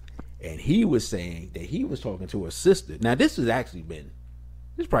 And he was saying that he was talking to a sister. Now this probably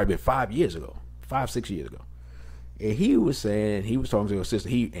been 5 years ago, 6 years ago. And he was saying he was talking to a sister.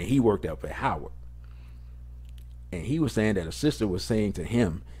 He worked up at Howard, and he was saying that a sister was saying to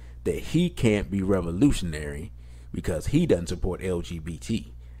him that he can't be revolutionary because he doesn't support LGBT.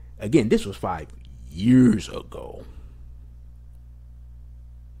 Again, this was 5 years ago,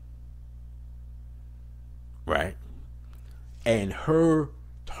 right? And her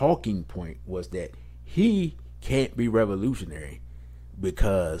talking point was that he can't be revolutionary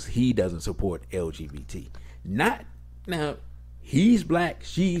because he doesn't support LGBT. Not now, he's black,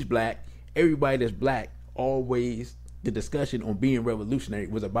 she's black, everybody that's black, always the discussion on being revolutionary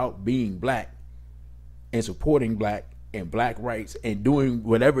was about being black and supporting black and black rights and doing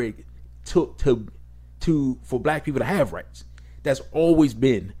whatever it took for black people to have rights. That's always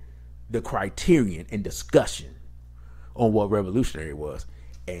been the criterion and discussion on what revolutionary was.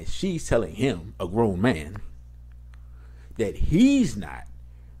 And she's telling him, a grown man, that he's not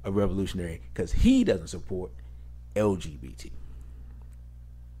a revolutionary because he doesn't support LGBT.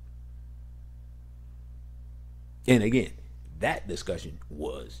 And again, that discussion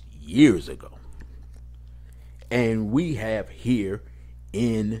was years ago. And we have here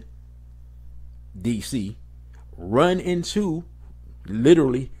in DC run into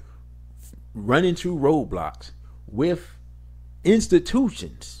roadblocks with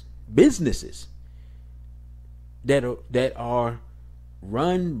institutions, businesses that are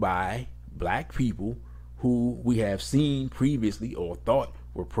run by black people who we have seen previously or thought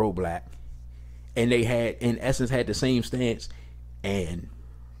were pro-black, and they had, in essence, had the same stance and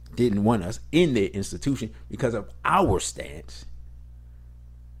didn't want us in their institution because of our stance,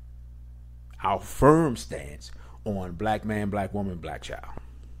 our firm stance on black man, black woman, black child.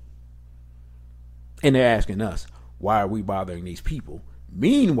 And they're asking us, why are we bothering these people?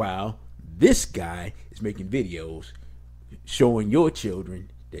 Meanwhile, this guy is making videos showing your children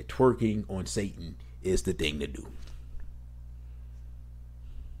that twerking on Satan is the thing to do.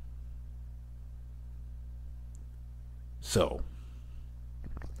 So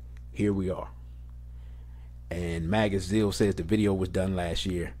here we are. And Magazil says the video was done last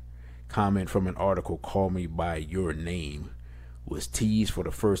year. Comment from an article, Call Me By Your Name, was teased for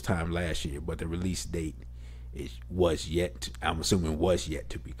the first time last year, but the release date I'm assuming was yet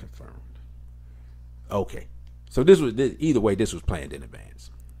to be confirmed. Okay. So either way, this was planned in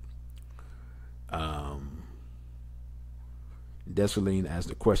advance. Desaline asked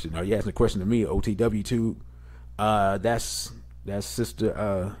the question. Are you asking the question to me, OTW2? That's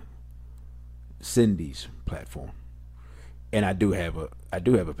Sister Cindy's platform, and I do have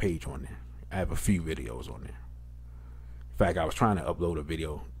a page on there. I have a few videos on there. In fact, I was trying to upload a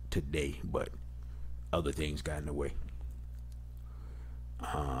video today, but other things got in the way.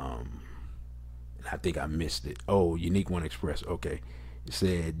 I think I missed it. Oh, Unique One Express. Okay, it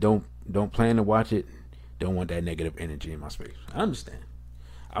said don't plan to watch it. Don't want that negative energy in my space. I understand.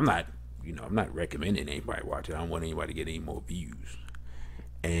 I'm not recommending anybody watch it. I don't want anybody to get any more views.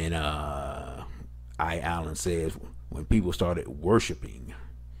 And Allen says, when people started worshiping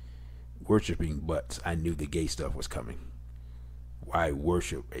butts, I knew the gay stuff was coming. Why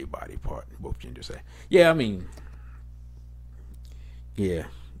worship a body part? Both genders say. Yeah, I mean, yeah,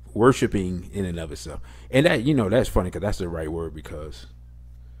 worshiping in and of itself. And that, that's funny because that's the right word, because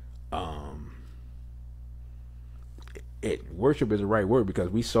worship is the right word, because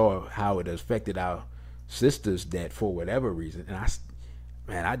we saw how it affected our sisters that for whatever reason, and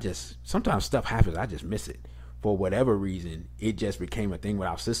I just, sometimes stuff happens, I just miss it. For whatever reason, it just became a thing with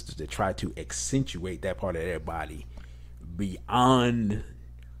our sisters to try to accentuate that part of their body beyond,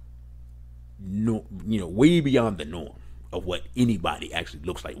 way beyond the norm of what anybody actually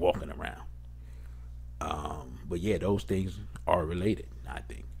looks like walking around. But yeah, those things are related, I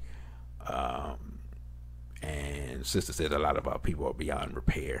think. And Sister said a lot of our people are beyond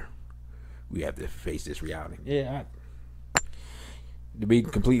repair. We have to face this reality. Yeah, to be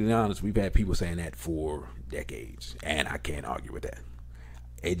completely honest, we've had people saying that for decades, and I can't argue with that.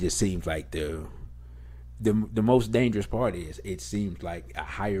 It just seems like the most dangerous part is, it seems like a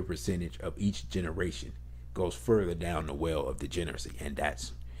higher percentage of each generation goes further down the well of degeneracy, and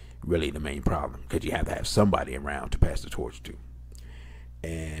that's really the main problem, because you have to have somebody around to pass the torch to.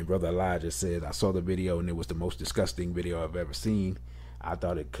 And Brother Elijah says, I saw the video and it was the most disgusting video I've ever seen. I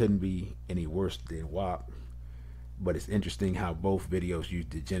thought it couldn't be any worse than WAP. But it's interesting how both videos use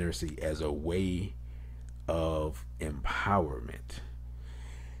degeneracy as a way of empowerment.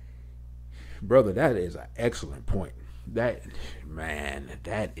 Brother, that is an excellent point. That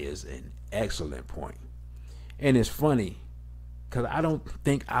is an excellent point. And it's funny, because I don't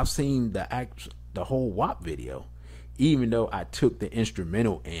think I've seen the whole WAP video, even though I took the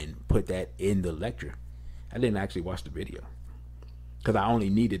instrumental and put that in the lecture. I didn't actually watch the video, because I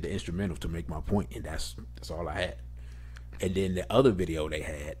only needed the instrumental to make my point, and that's all I had. And then the other video they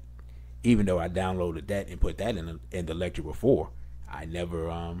had, even though I downloaded that and put that in the lecture before, I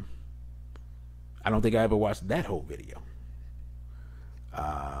never I don't think I ever watched that whole video.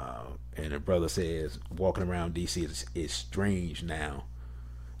 And the brother says, walking around DC is strange now.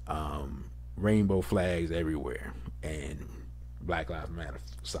 Rainbow flags everywhere and Black Lives Matter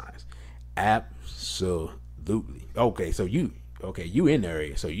signs. Absolutely. Okay, so you in the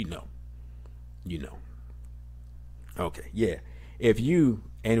area, so you know. Okay, yeah. If you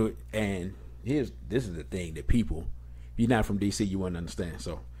this is the thing that people, if you're not from DC, you wouldn't understand.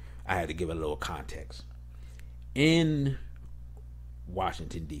 So I had to give a little context. In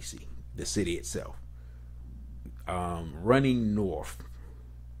Washington DC, the city itself, running north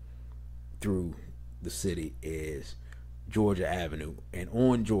through the city is Georgia Avenue, and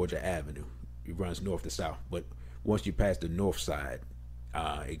on Georgia Avenue it runs north to south, but once you pass the north side,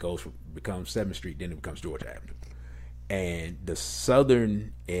 it becomes 7th Street, then it becomes Georgia Avenue. And the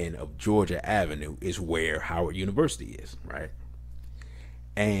southern end of Georgia Avenue is where Howard University is, right?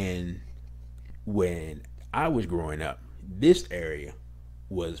 And when I was growing up, this area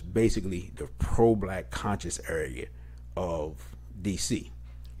was basically the pro-black conscious area of DC.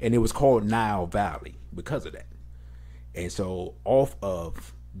 And it was called Nile Valley because of that. And so off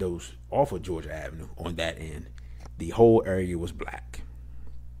of Georgia Avenue on that end, the whole area was black.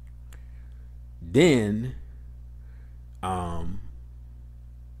 Then,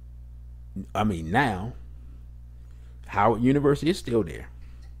 now, Howard University is still there.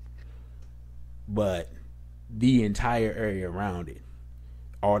 But the entire area around it,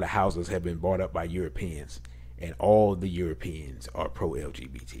 all the houses have been bought up by Europeans, and all the Europeans are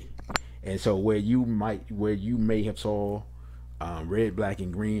pro-LGBT. And so where you may have saw red, black,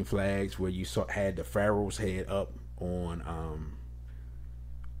 and green flags, where you had the Pharaoh's head up on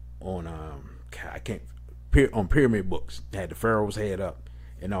on pyramid books. They had the pharaoh's head up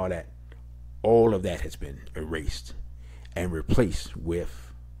and all that. All of that has been erased and replaced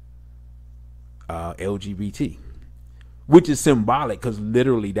with LGBT, which is symbolic because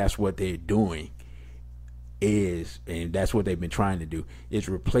literally that's what they're doing and that's what they've been trying to do, is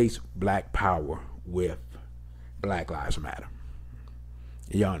replace black power with Black Lives Matter.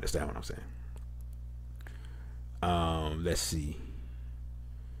 Y'all understand what I'm saying? Let's see.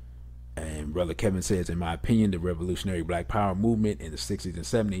 And Brother Kevin says, in my opinion, the revolutionary Black Power movement in the 60s and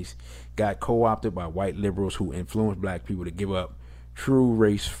 70s got co-opted by white liberals who influenced black people to give up true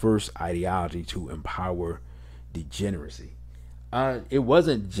race-first ideology to empower degeneracy. It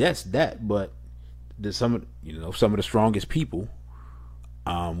wasn't just that, but some of the strongest people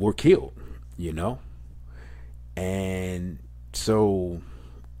were killed, and so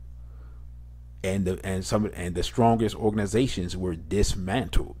the strongest organizations were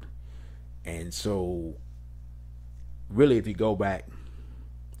dismantled. And so really, if you go back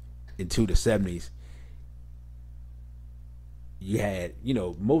into the 70s, you had,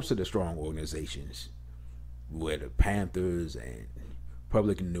 most of the strong organizations, where the Panthers and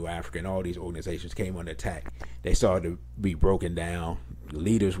Republican New Africa and all these organizations came under attack. They started to be broken down.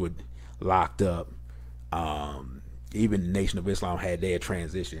 Leaders were locked up. Even the Nation of Islam had their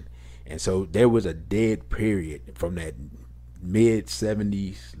transition. And so there was a dead period from that mid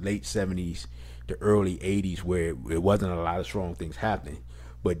 70s, late 70s to early 80s where it wasn't a lot of strong things happening.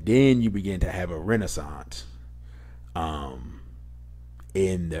 But then you begin to have a renaissance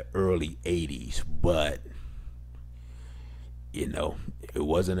in the early 80s. But, it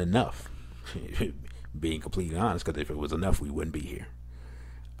wasn't enough. Being completely honest, because if it was enough, we wouldn't be here.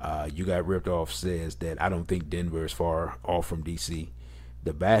 You Got Ripped Off says that I don't think Denver is far off from DC.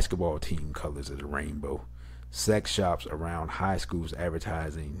 The basketball team colors is a rainbow. Sex shops around high schools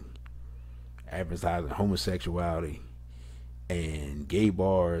advertising homosexuality, and gay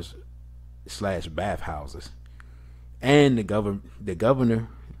bars / bathhouses. And the governor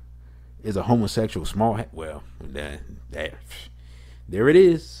is a homosexual well, there it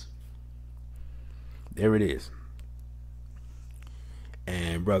is. There it is.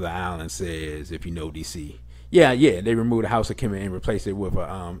 And Brother Allen says, if you know DC, yeah, they removed the House of Kemet and replaced it with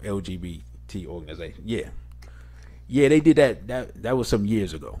a LGBT organization. Yeah, they did that. That was some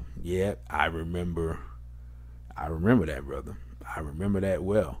years ago. Yeah, I remember that, brother. I remember that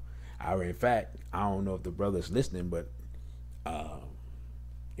well. In fact, I don't know if the brother's listening, but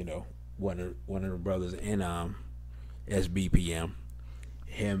one of the brothers in SBPM,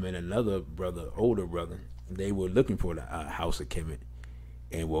 him and another brother, older brother, they were looking for the House of Kemet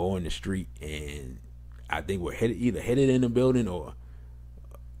and were on the street, and I think we're headed in the building or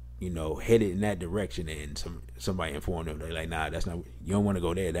headed in that direction, and somebody informed them. They're like, nah, that's not, you don't want to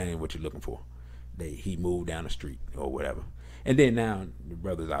go there. That ain't what you're looking for. He moved down the street or whatever. And then now the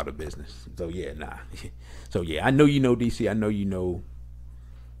brother's out of business. So yeah, nah. So yeah, I know DC. I know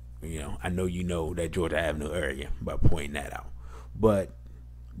I know that Georgia Avenue area by pointing that out. But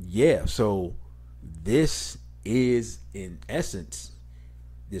yeah, so this is, in essence,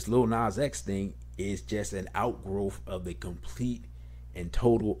 this Lil Nas X thing is just an outgrowth of the complete and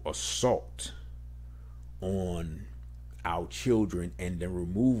total assault on our children and the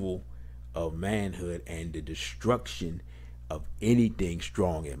removal of manhood and the destruction of anything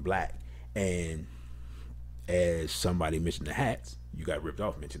strong and black. And as somebody mentioned the hats, You Got Ripped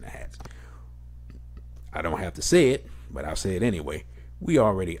Off mentioned the hats. I don't have to say it, but I'll say it anyway. We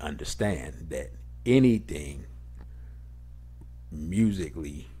already understand that anything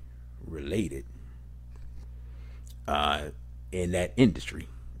musically related in that industry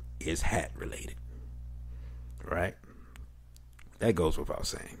is hat related, right? That goes without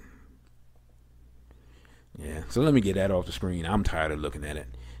saying. Yeah, so let me get that off the screen. I'm tired of looking at it.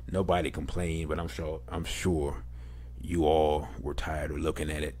 Nobody complained, but I'm sure you all were tired of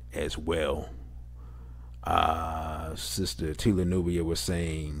looking at it as well. Sister Tila Nubia was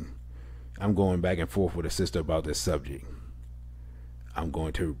saying, I'm going back and forth with a sister about this subject. I'm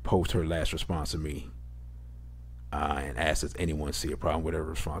going to post her last response to me and ask, does anyone see a problem with her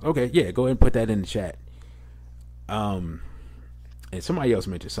response? Okay, yeah, go ahead and put that in the chat. And somebody else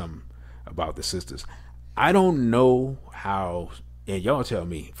mentioned something about the sisters. I don't know how, and y'all tell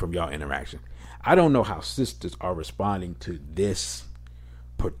me from y'all interaction, I don't know how sisters are responding to this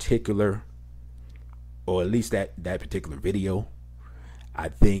particular, or at least that particular video. I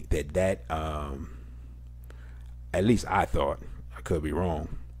think that at least I thought, I could be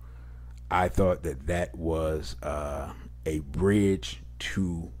wrong, I thought that was a bridge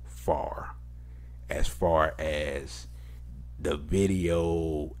too far as the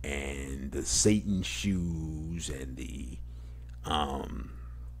video and the Satan shoes and the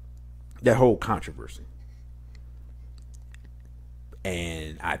that whole controversy.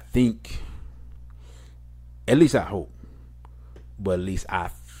 And I think, at least I hope, but at least I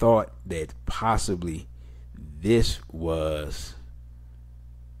thought that possibly this was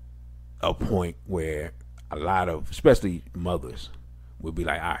a point where a lot of, especially mothers, would be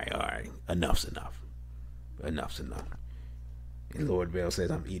like, all right, enough's enough. Enough's enough. And Lord Bell says,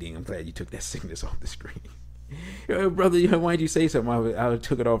 I'm eating. I'm glad you took that sickness off the screen. Brother, why did you say something? I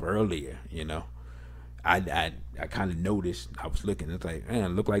took it off earlier, I kind of noticed. I was looking. It's like, man, it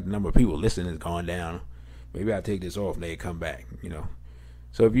looked like the number of people listening has gone down. Maybe I'll take this off and they come back,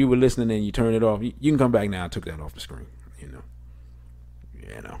 So if you were listening and you turn it off, you can come back now. I took that off the screen,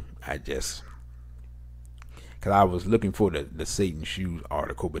 I just, because I was looking for the Satan Shoes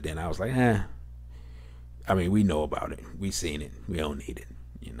article, but then I was like, I mean, we know about it. We seen it. We don't need it,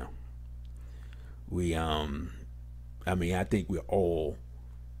 We, I mean, I think we're all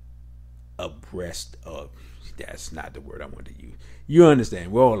abreast of, that's not the word I want to use. You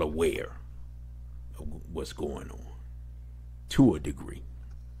understand, we're all aware of what's going on to a degree.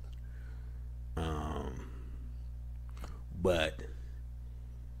 But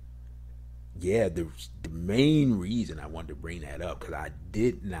yeah, the main reason I wanted to bring that up, because I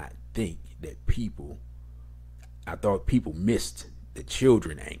did not think that I thought people missed the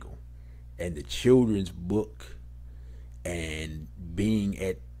children angle and the children's book and being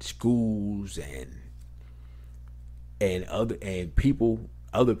at schools and other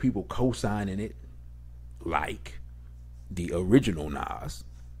people co-signing it, like the original Nas.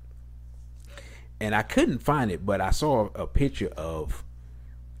 And I couldn't find it, but I saw a picture of,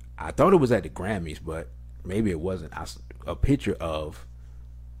 I thought it was at the Grammys, but maybe it wasn't. A picture of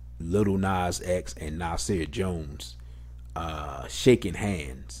Little Nas X and Nasir Jones shaking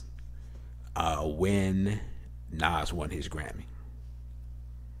hands when Nas won his Grammy.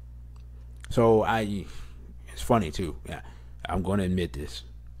 So it's funny too. Yeah, I'm going to admit this.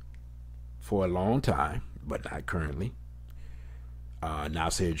 For a long time, but not currently,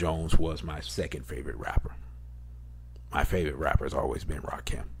 Nasir Jones was my second favorite rapper. My favorite rapper has always been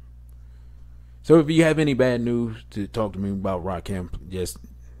Rakim. So if you have any bad news to talk to me about Rakim, just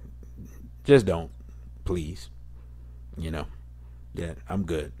don't, please. Yeah, I'm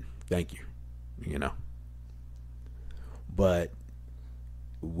good. Thank you. But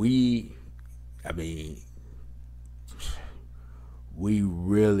we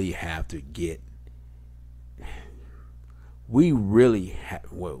really have to get,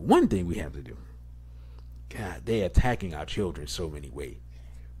 one thing we have to do, God, they're attacking our children so many ways.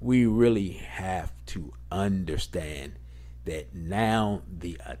 We really have to understand that now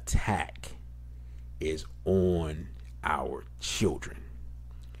the attack is on our children.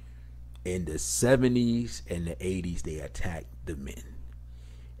 In the 70s and the 80s, they attacked the men.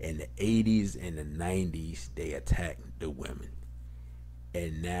 In the 80s and the 90s, they attacked the women.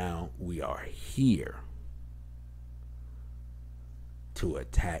 And now we are here to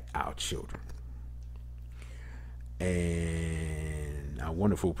attack our children. And our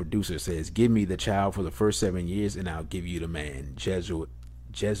wonderful producer says, give me the child for the first 7 years and I'll give you the man. Jesuit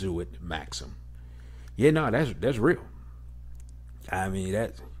maxim. Yeah, no, that's real. I mean,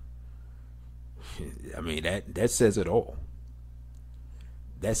 that says it all.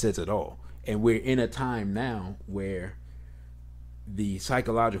 That says it all. And we're in a time now where the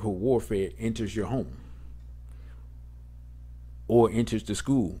psychological warfare enters your home or enters the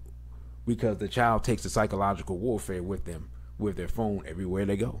school, because the child takes the psychological warfare with them, with their phone everywhere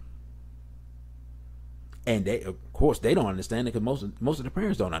they go. And they, of course, they don't understand it because most of the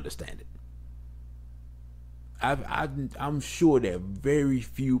parents don't understand it. I'm sure there are very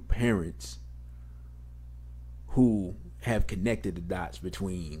few parents who have connected the dots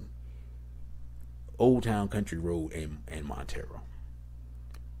between Old Town Country Road and Montero,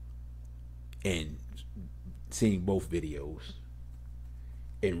 and seeing both videos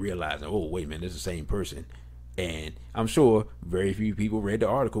and realizing, oh, wait a minute, it's the same person. And I'm sure very few people read the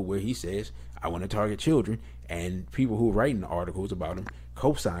article where he says, I want to target children, and people who are writing articles about him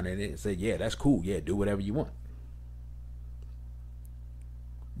co-signing it and say, yeah, that's cool, yeah, do whatever you want.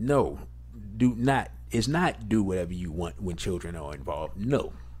 No, it's not do whatever you want when children are involved.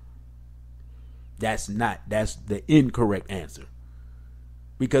 No. That's the incorrect answer.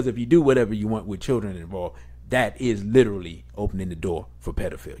 Because if you do whatever you want with children involved, that is literally opening the door for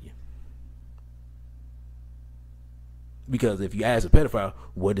pedophilia. Because if you ask a pedophile,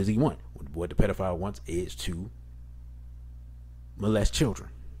 what does he want? What the pedophile wants is to molest children.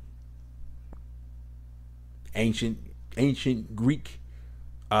 Ancient ancient Greek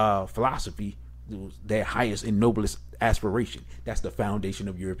philosophy was their highest and noblest aspiration. That's the foundation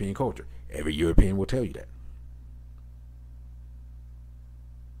of European culture. Every European will tell you that.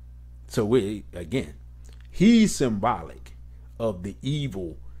 So again, he's symbolic of the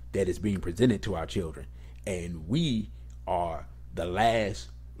evil that is being presented to our children, and we are the last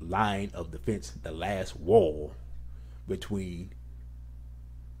line of defense, the last wall between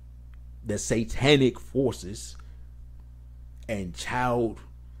the satanic forces and child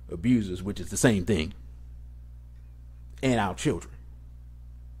abusers, which is the same thing, and our children.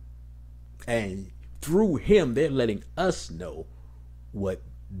 And through him, they're letting us know what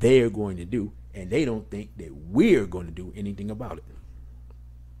they're going to do, and they don't think that we're going to do anything about it.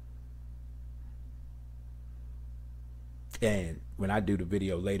 And when I do the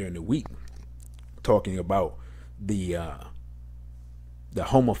video later in the week talking about the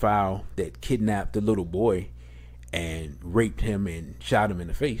homophile that kidnapped the little boy and raped him and shot him in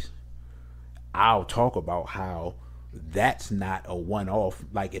the face, I'll talk about how that's not a one-off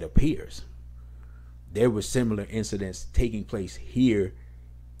like it appears. There were similar incidents taking place here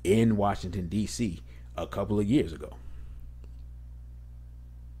in Washington, D.C. a couple of years ago.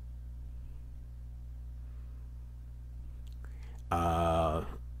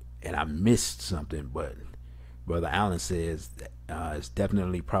 And I missed something, but Brother Allen says it's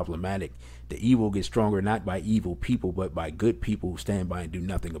definitely problematic. The evil gets stronger not by evil people, but by good people who stand by and do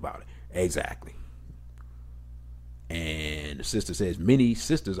nothing about it. Exactly. And the sister says many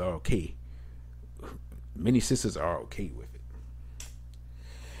sisters are okay. Many sisters are okay with it.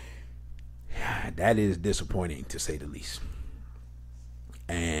 That is disappointing, to say the least.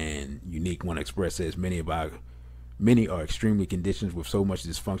 And Unique One Express says many are extremely conditioned with so much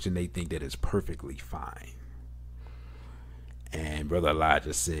dysfunction they think that it's perfectly fine. And Brother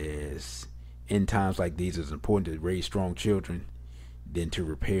Elijah says, in times like these, it's important to raise strong children than to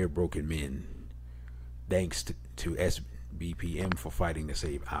repair broken men. Thanks to SBPM for fighting to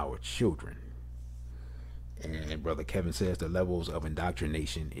save our children. And Brother Kevin says the levels of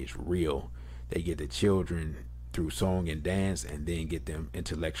indoctrination is real. They get the children through song and dance, and then get them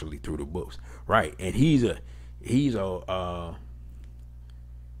intellectually through the books. Right. And he's a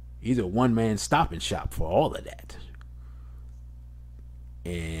one-man stop and shop for all of that.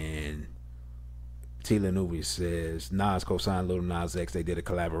 And Tila Nubi says Nas co-signed Lil Nas X. They did a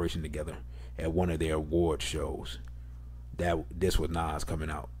collaboration together at one of their award shows. This was Nas coming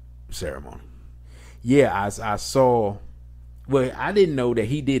out ceremony. Yeah, I saw. Well, I didn't know that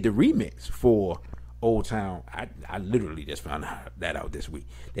he did the remix for Old Town. I literally just found that out this week,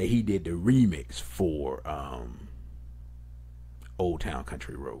 that he did the remix for Old Town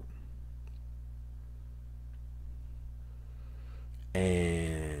Country Road.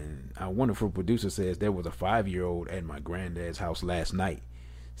 And our wonderful producer says there was a 5-year-old at my granddad's house last night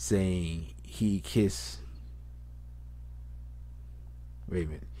saying he kissed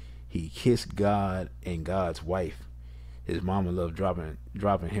God and God's wife. His mama loved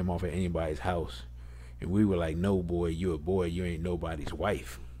dropping him off at anybody's house. And we were like, no, boy, you a boy. You ain't nobody's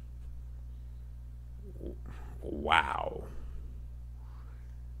wife. Wow.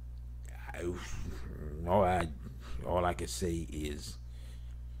 All I can say is,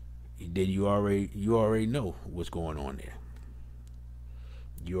 then you already know what's going on there.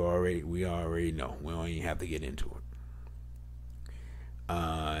 We already know. We don't even have to get into it.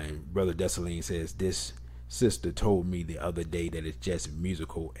 Brother Desaline says, this sister told me the other day that it's just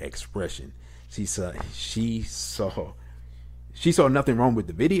musical expression. She saw nothing wrong with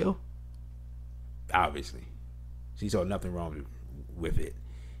the video. Obviously, she saw nothing wrong with it,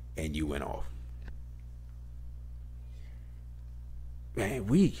 and you went off. Man,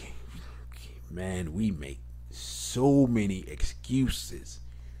 we make so many excuses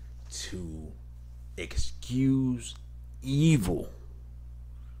to excuse evil.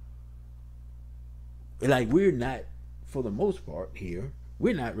 Like, we're not, for the most part here,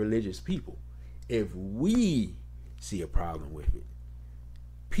 we're not religious people. If we see a problem with it,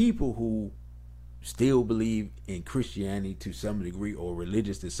 people who still believe in Christianity to some degree, or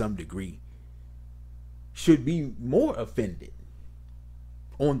religious to some degree, should be more offended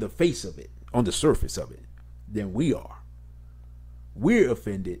on the face of it, on the surface of it, than we are. We're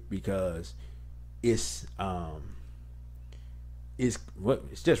offended because it's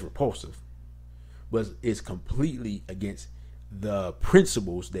just repulsive, but it's completely against the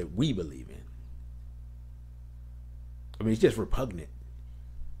principles that we believe in. I mean, it's just repugnant.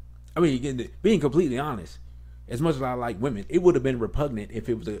 I mean, being completely honest, as much as I like women, it would have been repugnant if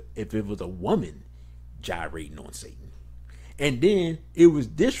it was a woman gyrating on Satan. And then it was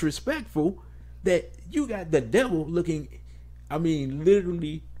disrespectful that you got the devil looking, I mean,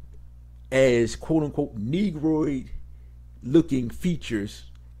 literally as quote unquote Negroid looking features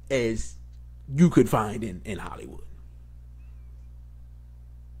as you could find in Hollywood.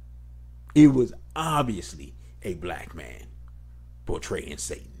 It was obviously a black man portraying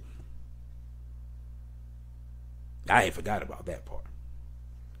Satan. I ain't forgot about that part.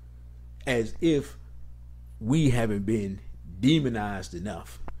 As if we haven't been demonized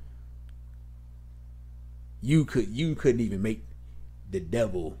enough. You couldn't even make the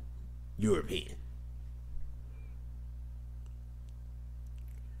devil European.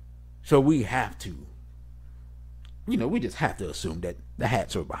 So we have to, we just have to assume that the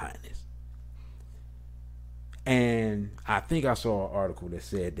hats are behind this. And I think I saw an article that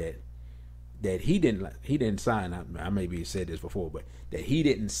said that he didn't sign. I maybe said this before, but that he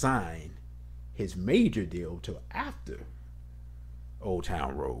didn't sign his major deal till after Old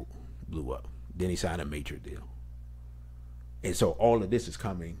Town Road blew up. Then he signed a major deal, and so all of this is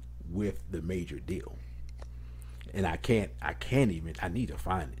coming with the major deal. And I need to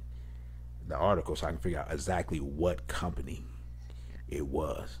find the article so I can figure out exactly what company it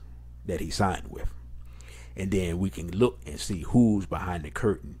was that he signed with. And then we can look and see who's behind the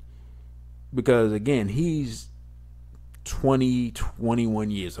curtain. Because again, he's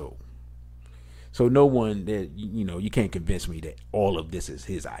 21 years old. So no one that, you can't convince me that all of this is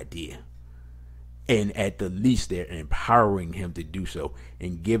his idea. And at the least, they're empowering him to do so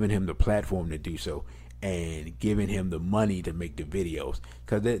and giving him the platform to do so and giving him the money to make the videos.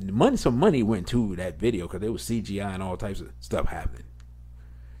 Because some money went to that video because there was CGI and all types of stuff happening.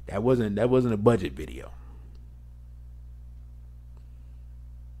 That wasn't a budget video.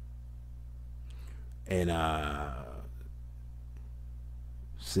 And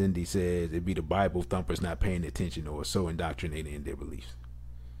Cindy says it'd be the Bible thumpers not paying attention or so indoctrinated in their beliefs.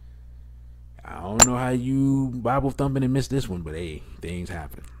 I don't know how you Bible thumping and missed this one, but hey, things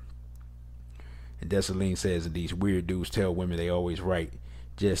happen. And Desaline says that these weird dudes tell women they always right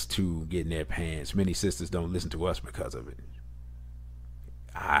just to get in their pants. Many sisters don't listen to us because of it.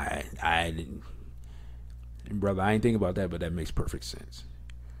 Brother, I ain't thinking about that, but that makes perfect sense.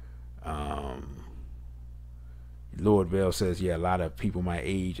 Lord Vale says, yeah, a lot of people my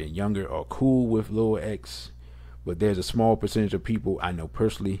age and younger are cool with Lil X, but there's a small percentage of people I know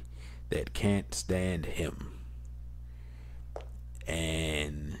personally that can't stand him.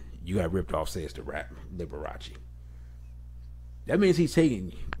 And you got ripped off, says the rap Liberace. That means he's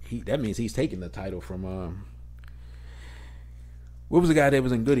taking the title from what was the guy that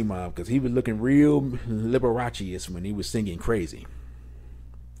was in Goody Mob? Because he was looking real Liberace-ish when he was singing Crazy.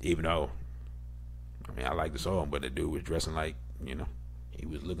 Even though, I like the song, but the dude was dressing like, he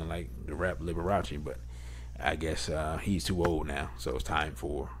was looking like the rap Liberace. But I guess he's too old now, so it's time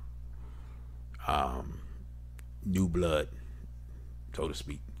for new blood, so to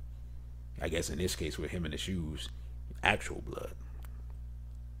speak. I guess in this case with him in the shoes, actual blood.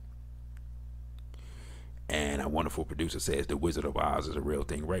 And a wonderful producer says the Wizard of Oz is a real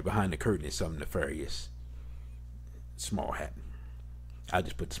thing. Right behind the curtain is something nefarious. Small hat. I'll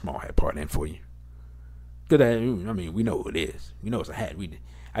just put the small hat part in for you. Because we know who it is. We know it's a hat.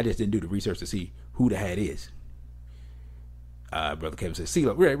 I just didn't do the research to see who the hat is. Brother Kevin says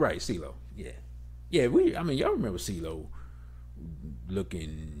CeeLo. Right, CeeLo. Yeah. Yeah, y'all remember CeeLo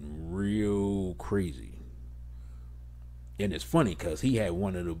looking real crazy. And it's funny because he had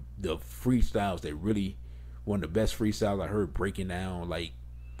one of the freestyles that really, one of the best freestyles I heard, breaking down like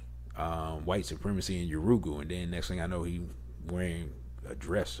white supremacy in Urugu. And then next thing I know, he wearing a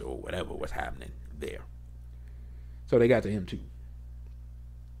dress or whatever was happening there. So they got to him too.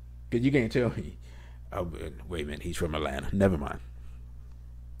 Because you can't tell me, wait a minute, he's from Atlanta. Never mind.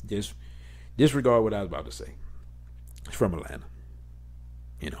 Just disregard what I was about to say. He's from Atlanta.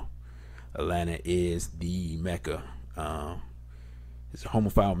 Atlanta is the Mecca. It's a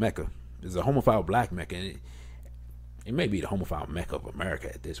homophile Mecca. It's a homophile black Mecca. And it may be the homophile Mecca of America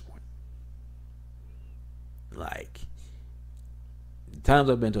at this point. Like, the times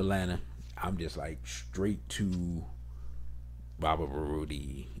I've been to Atlanta, I'm just like straight to Baba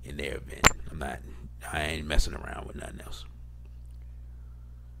Baruti in their event. I ain't messing around with nothing else.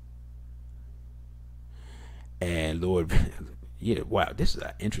 And Lord, yeah, wow, this is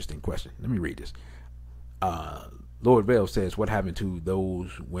an interesting question. Let me read this. Lord Vale says, what happened to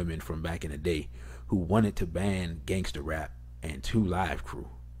those women from back in the day who wanted to ban gangster rap and 2 Live Crew?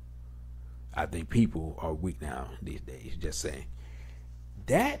 I think people are weak now these days. Just saying.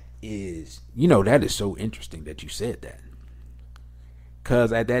 That is so interesting that you said that.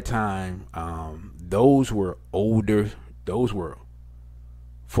 Because at that time, those were older, those were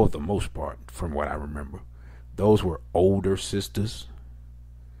for the most part, from what I remember. Those were older sisters.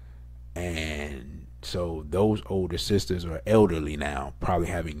 And so those older sisters are elderly now, probably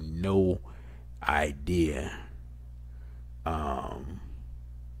having no idea,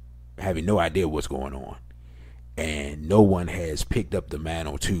 what's going on. And no one has picked up the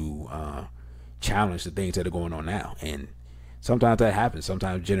mantle to challenge the things that are going on now. And sometimes that happens.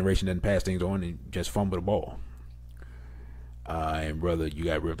 Sometimes generation doesn't pass things on and just fumble the ball. And brother, you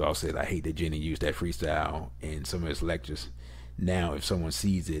got ripped off said, I hate that Jenny used that freestyle in some of his lectures. Now, if someone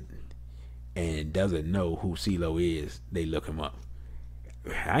sees it and doesn't know who CeeLo is, they look him up.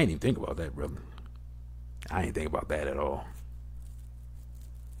 I ain't even think about that, brother. I ain't think about that at all.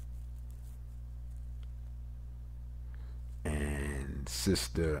 And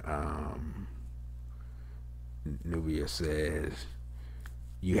Sister Nubia says,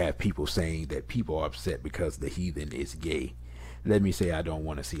 you have people saying that people are upset because the heathen is gay. Let me say I don't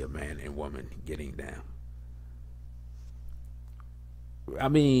want to see a man and woman getting down. I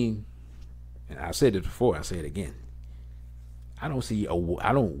mean, and I said it before, I say it again. I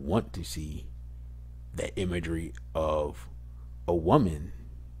don't want to see that imagery of a woman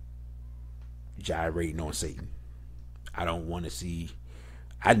gyrating on Satan. I don't want to see.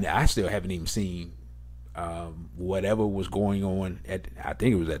 I still haven't even seen whatever was going on at, I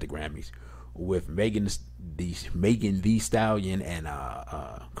think it was at the Grammys, with Megan Thee Stallion and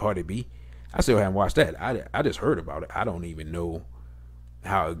Cardi B. I still haven't watched that. I just heard about it. I don't even know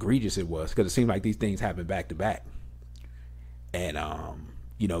how egregious it was, because it seemed like these things happened back to back. And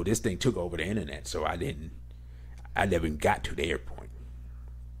this thing took over the internet, so I never even got to their point.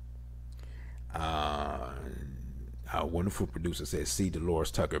 Our wonderful producer says, see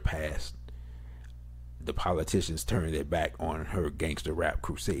Dolores Tucker passed. The politicians turned their back on her gangster rap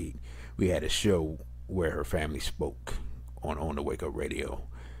crusade. We had a show where her family spoke on the Wake Up Radio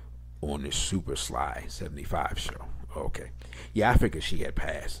on the Super Sly 75 show. Okay. Yeah, I figured she had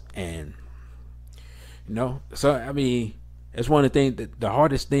passed. And, so, I mean, it's one of the things that one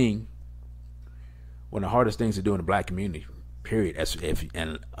of the hardest things to do in the black community, period,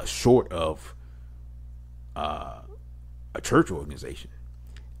 and short of a church organization,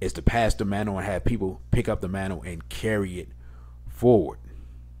 is to pass the mantle and have people pick up the mantle and carry it forward.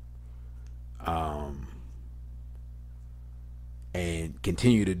 And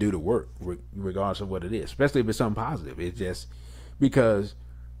continue to do the work regardless of what it is, especially if it's something positive. It's just because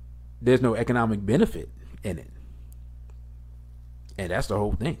there's no economic benefit in it. And that's the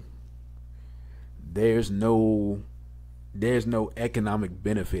whole thing. There's no economic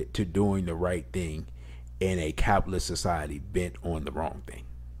benefit to doing the right thing in a capitalist society bent on the wrong thing.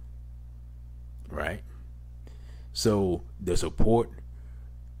 Right? So the support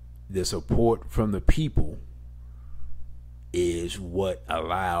from the people is what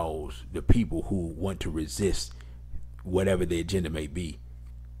allows the people who want to resist whatever the agenda may be.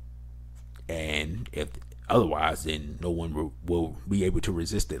 And if otherwise, then no one will be able to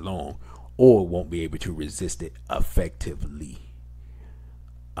resist it long, or won't be able to resist it effectively.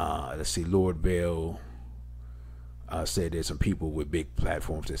 Let's see, Lord Bell said there's some people with big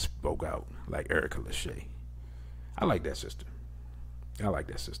platforms that spoke out, like Erica Lachey. I like that sister. I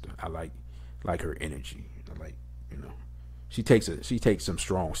like her energy. I like, she takes some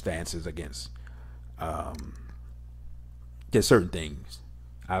strong stances against just certain things.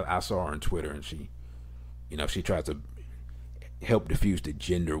 I saw her on Twitter, and she tries to help diffuse the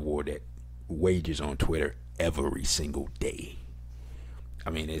gender war that wages on Twitter every single day. I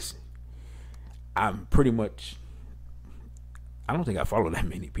mean, I don't think I follow that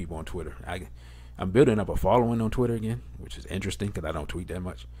many people on Twitter. I'm building up a following on Twitter again, which is interesting because I don't tweet that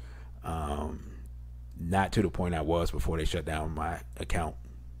much. Not to the point I was before they shut down my account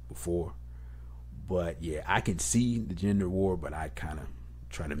before. But yeah, I can see the gender war, but I kind of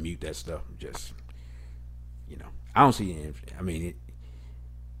try to mute that stuff. Just, I don't see it. I mean,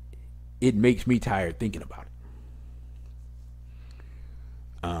 it makes me tired thinking about it.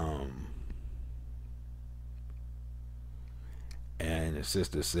 And the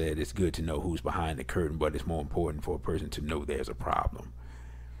sister said, it's good to know who's behind the curtain, but it's more important for a person to know there's a problem.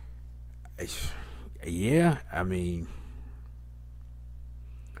 Yeah, I mean,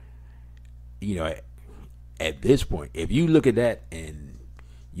 at this point, if you look at that and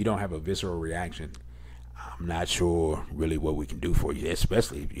you don't have a visceral reaction, I'm not sure really what we can do for you,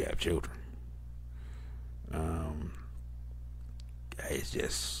 especially if you have children. It's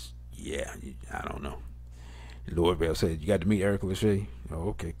just, yeah, I don't know. Lord Bell said, you got to meet Erica Lachey? Oh,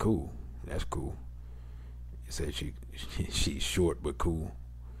 okay, cool. That's cool. He said she's short but cool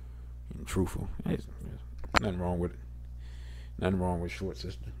and truthful. There's nothing wrong with it. Nothing wrong with short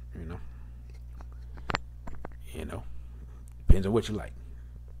sister, you know. Depends on what you like.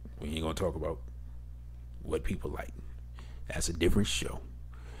 We ain't gonna talk about what people like. That's a different show.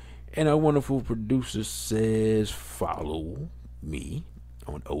 And our wonderful producer says, follow me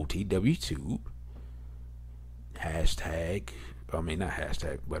on OTWTube. //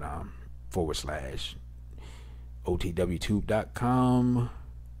 OTWTube.com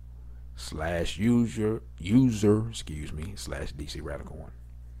 /user /DC Radical 1.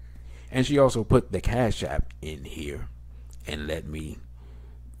 And she also put the Cash App in here and let me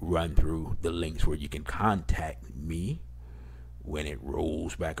run through the links where you can contact me when it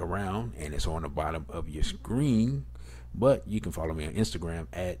rolls back around, and it's on the bottom of your screen. But you can follow me on Instagram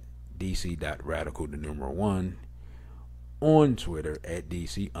at dc.radical1, on Twitter at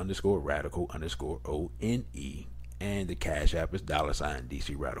dc_radical_ONE, and the Cash App is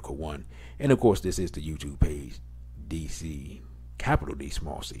 $DC Radical 1. And of course, this is the YouTube page, DC capital D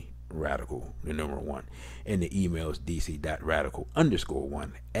small c Radical 1, and the email is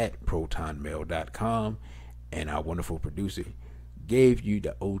dc.radical_1 at protonmail.com. And our wonderful producer gave you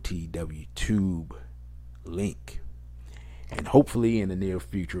the OTW Tube link, and hopefully in the near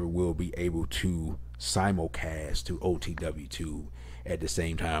future we'll be able to simulcast to OTW Tube at the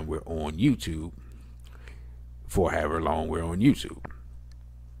same time we're on YouTube, for however long we're on YouTube.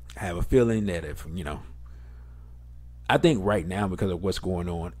 I have a feeling that if I think right now, because of what's going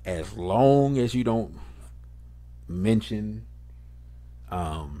on, as long as you don't mention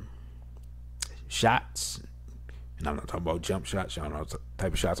shots, and I'm not talking about jump shots, y'all know what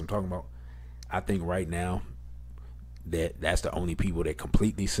type of shots I'm talking about. I think right now that's the only people that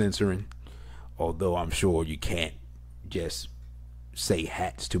completely censoring, although I'm sure you can't just say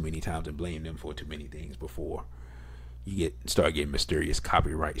hats too many times and blame them for too many things before you start getting mysterious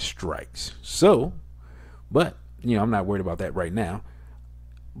copyright strikes. So, but I'm not worried about that right now.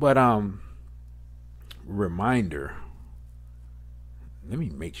 But reminder, let me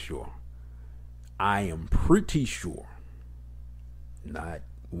make sure. I am pretty sure, not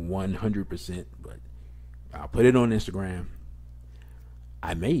 100%, but I'll put it on Instagram.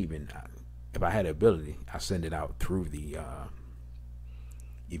 I may even, if I had the ability, I'll send it out through the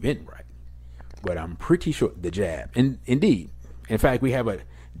Eventbrite. But I'm pretty sure the Jab, and indeed, in fact, we have a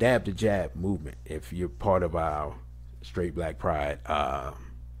Dab to Jab movement. If you're part of our Straight Black Pride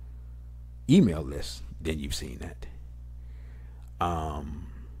email list, then you've seen that.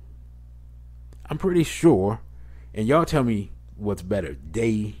 I'm pretty sure, and y'all tell me what's better,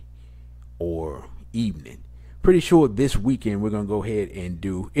 day or evening. Pretty sure this weekend we're going to go ahead and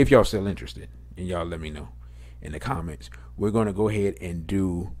do, if y'all still interested, and y'all let me know in the comments, we're going to go ahead and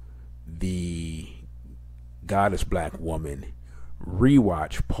do the Goddess Black Woman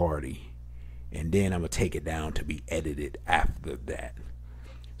rewatch party, and then I'm going to take it down to be edited after that.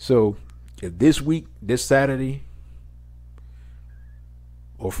 So if this week, this Saturday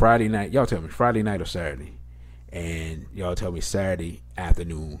or Friday night, y'all tell me Friday night or Saturday, and y'all tell me Saturday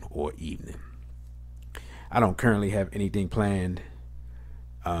afternoon or evening. I don't currently have anything planned,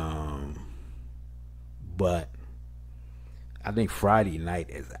 but I think Friday night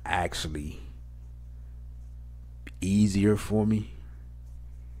is actually easier for me,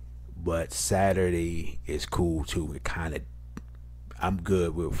 but Saturday is cool too. It kind of, I'm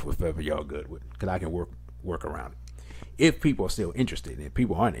good with whatever y'all good with, because I can work around it. If people are still interested, and if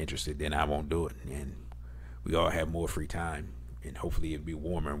people aren't interested, then I won't do it, and we all have more free time, and hopefully it'll be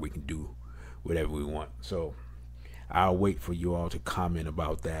warmer and we can do whatever we want. So I'll wait for you all to comment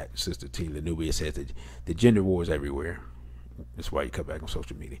about that. Sister T. Lanubia says that the gender war is everywhere. That's why you cut back on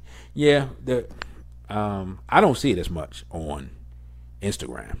social media. Yeah, I don't see it as much on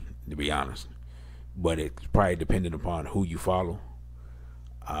Instagram, to be honest, but it's probably dependent upon who you follow.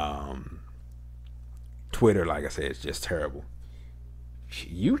 Twitter, like I said, is just terrible.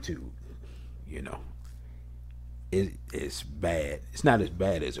 YouTube, it's bad. It's not as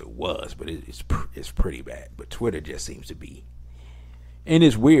bad as it was, but it's pretty bad. But Twitter just seems to be, and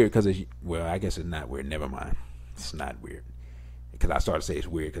it's weird because I guess it's not weird. Never mind, it's not weird, because I started to say it's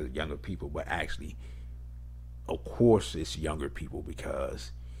weird because of younger people, but actually, of course, it's younger people,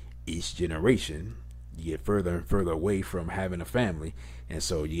 because each generation you get further and further away from having a family, and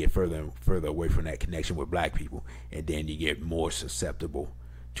so you get further and further away from that connection with black people, and then you get more susceptible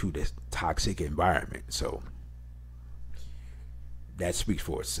to this toxic environment. So that speaks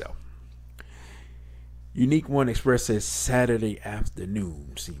for itself. Unique One Express says Saturday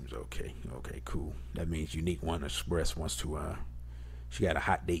afternoon seems okay. Okay, cool. That means Unique One Express wants to she got a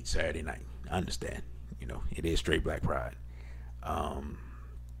hot date Saturday night. I understand. It is Straight Black Pride.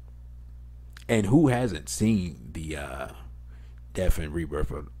 And who hasn't seen the Death and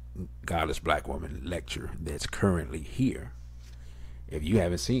Rebirth of Godless Black Woman lecture that's currently here. If you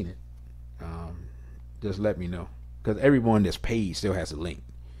haven't seen it, just let me know, because everyone that's paid still has a link.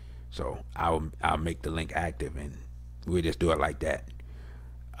 So I'll make the link active, and we'll just do it like that.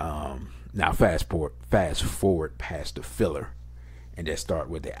 Now fast forward past the filler, and just start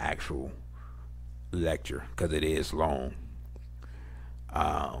with the actual lecture, because it is long.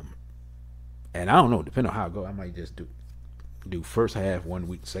 And I don't know, depending on how it go, I might just do first half one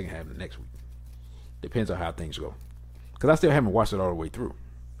week, second half the next week. Depends on how things go, because I still haven't watched it all the way through,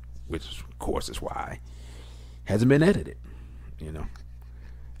 which of course is why it hasn't been edited. You know,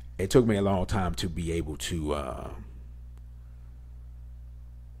 it took me a long time to be able to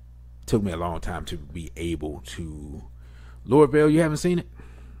Lord Bell, you haven't seen it?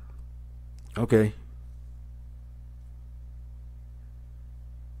 Okay.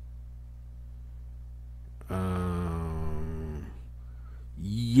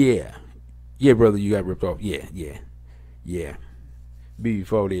 Yeah, brother, you got ripped off. Yeah.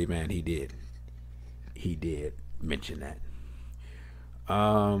 Before that, man, he did mention that.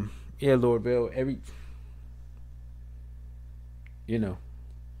 Yeah, Lord Bell,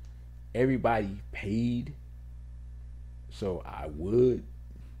 everybody paid, so I would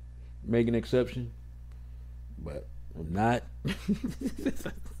make an exception, but I'm not.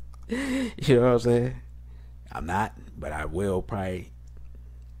 You know what I'm saying? I'm not, but I will probably,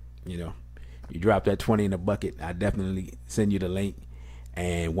 you drop that 20 in the bucket, I definitely send you the link,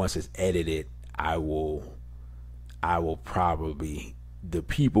 and once it's edited, I will probably, the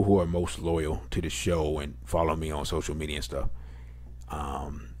people who are most loyal to the show and follow me on social media and stuff,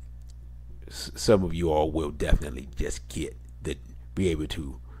 some of you all will definitely just be able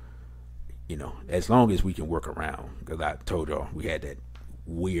to, as long as we can work around, because I told y'all we had that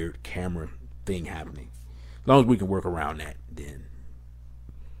weird camera thing happening. As long as we can work around that, then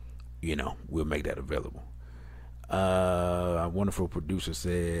we'll make that available. Our wonderful producer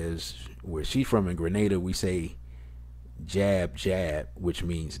says, where she's from in Grenada, we say jab jab, which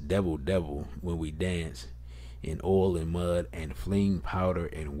means devil devil, when we dance in oil and mud and fling powder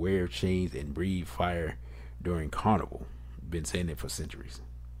and wear chains and breathe fire during carnival. Been saying it for centuries.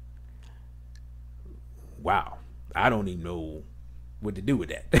 Wow, I don't even know what to do with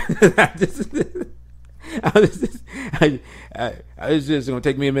that. It's just gonna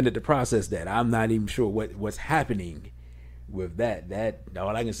take me a minute to process that. I'm not even sure what's happening with that. That,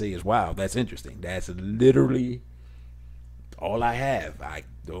 all I can say is, wow, that's interesting. That's literally all I have. I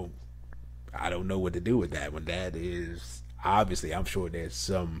don't know what to do with that one. That is obviously, I'm sure there's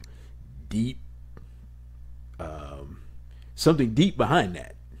some something deep behind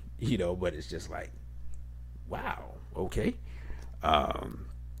that, but it's just like, wow, okay.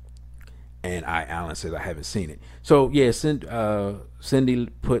 And Alan says I haven't seen it. So yeah, Cindy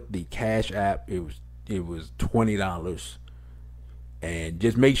put the Cash App. It was $20, and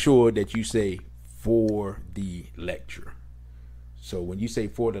just make sure that you say for the lecture. So when you say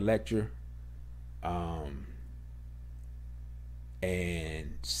for the lecture,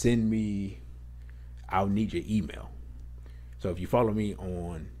 and send me, I'll need your email. So if you follow me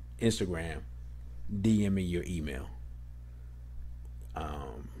on Instagram, DM me your email.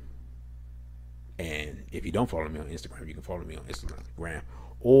 And if you don't follow me on Instagram, you can follow me on Instagram.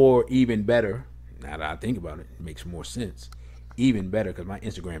 Or even better, now that I think about it, it makes more sense. Even better, because my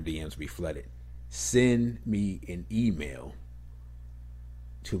Instagram DMs be flooded. Send me an email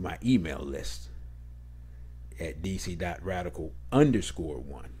to my email list at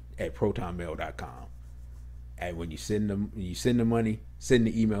dc.radical_1@protonmail.com. And when you send the money, send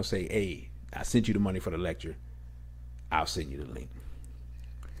the email, say, hey, I sent you the money for the lecture. I'll send you the link.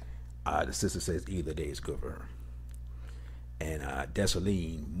 The sister says either day is good for her. And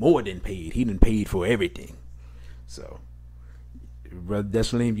Dessalines more than paid. He done paid for everything. So, brother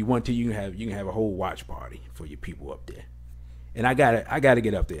Dessalines, if you want to, you can have a whole watch party for your people up there. And I gotta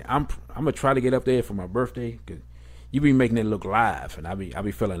get up there. I'm gonna try to get up there for my birthday, because you be making it look live, and I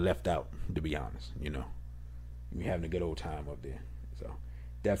be feeling left out, to be honest. You be having a good old time up there. So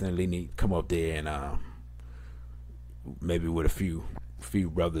definitely need to come up there and maybe with a few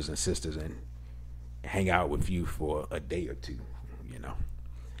brothers and sisters and hang out with you for a day or two.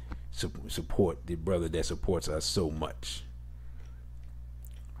 Support the brother that supports us so much.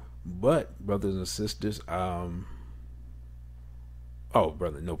 But brothers and sisters, oh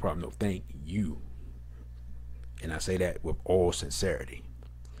brother, no problem, no, thank you. And I say that with all sincerity.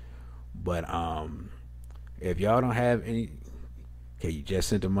 But if y'all don't have any, okay, you just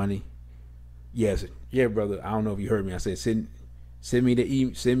sent the money. Yes, yeah, brother. I don't know if you heard me. I said send me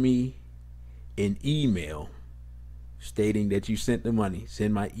an email stating that you sent the money,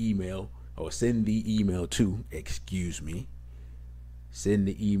 send my email or send the email to, send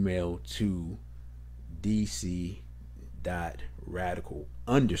the email to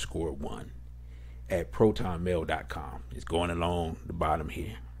dc.radical_1 at protonmail.com. It's going along the bottom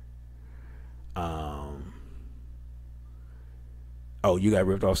here. Oh, you got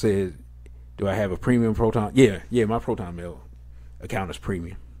ripped off. Says, do I have a premium Proton? Yeah, my Proton Mail account is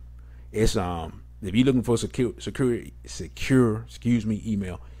premium. It's if you're looking for secure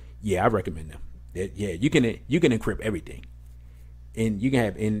email, yeah, I recommend them. You can encrypt everything, and you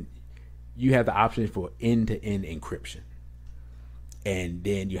have the option for end-to-end encryption, and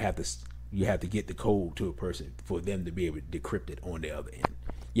then you have to get the code to a person for them to be able to decrypt it on the other end.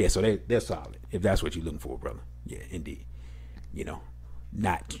 Yeah, so they're solid if that's what you're looking for, brother. Yeah, indeed.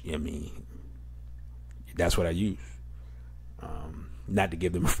 That's what I use. Not to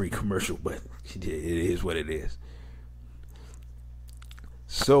give them a free commercial, but it is what it is.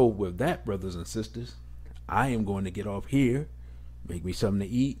 So with that, brothers and sisters, I am going to get off here, make me something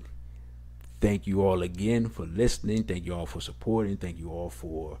to eat. Thank you all again for listening. Thank you all for supporting. Thank you all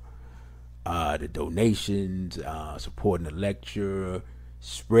for the donations, supporting the lecture,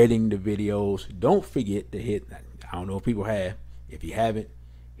 spreading the videos. Don't forget to hit, I don't know if people have, if you haven't,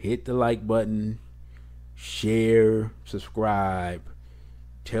 hit the like button, share, subscribe,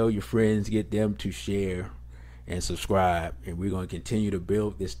 tell your friends, get them to share and subscribe, and we're going to continue to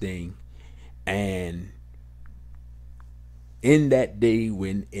build this thing. And in that day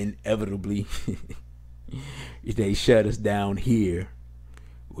when inevitably they shut us down here,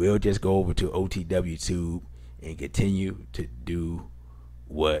 we'll just go over to OTW Tube and continue to do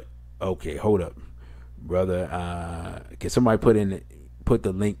what? Okay, hold up, brother. Can somebody put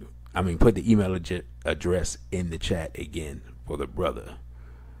the email address in the chat again for the brother?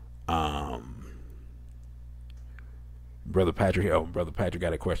 Brother Patrick. Oh, Brother Patrick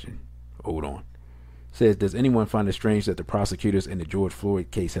got a question. Hold on. Says, does anyone find it strange that the prosecutors in the George Floyd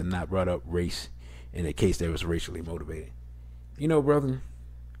case have not brought up race in a case that was racially motivated? Brother,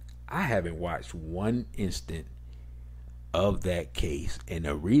 I haven't watched one instant of that case, and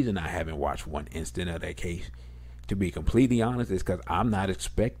the reason I haven't watched one instant of that case, to be completely honest, is because I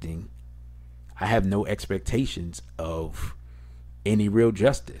have no expectations of any real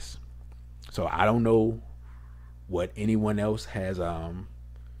justice. So I don't know what anyone else has I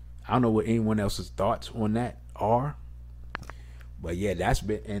don't know what anyone else's thoughts on that are. But yeah, that's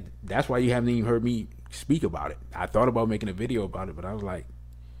why you haven't even heard me speak about it. I thought about making a video about it, but I was like,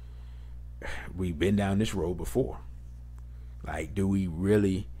 we've been down this road before. Like, do we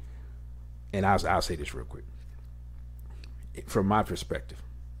really? And I'll say this real quick. From my perspective,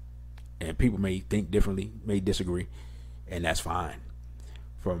 and people may think differently, may disagree, and that's fine.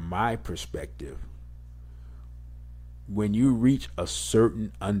 From my perspective, when you reach a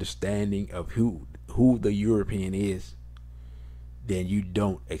certain understanding of who the European is, then you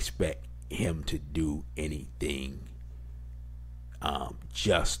don't expect him to do anything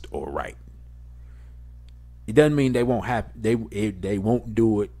just or right. It doesn't mean they won't have they won't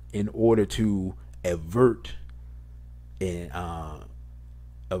do it in order to avert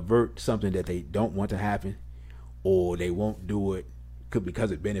something that they don't want to happen, or they won't do it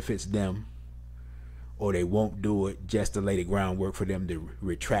because it benefits them, or they won't do it just to lay the groundwork for them to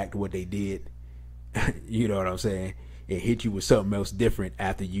retract what they did. You know what I'm saying? And hit you with something else different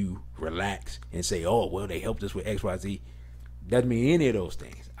after you relax and say, oh, well, they helped us with XYZ. Doesn't mean any of those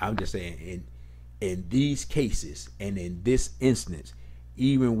things. I'm just saying in these cases and in this instance,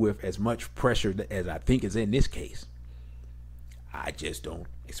 even with as much pressure as I think is in this case, I just don't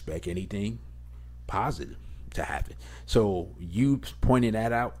expect anything positive to happen. So you pointing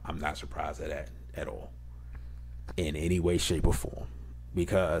that out, I'm not surprised at that at all in any way, shape, or form,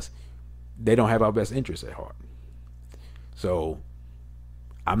 because they don't have our best interests at heart. So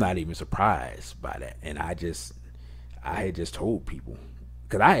I'm not even surprised by that. And I had just told people,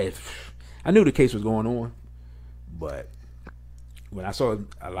 because I knew the case was going on, but when I saw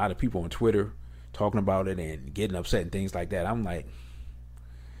a lot of people on Twitter talking about it and getting upset and things like that, I'm like,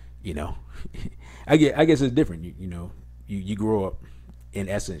 I guess it's different. You grow up, in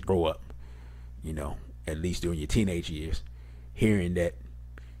essence, at least during your teenage years, hearing that,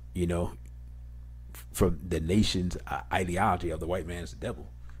 from the nation's ideology of the white man is the devil.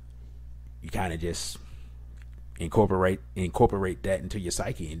 You kind of just incorporate that into your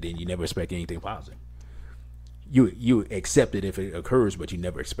psyche, and then you never expect anything positive. You accept it if it occurs, but you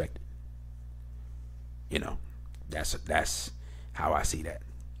never expect it. That's how I see that.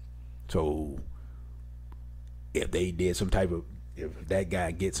 So if that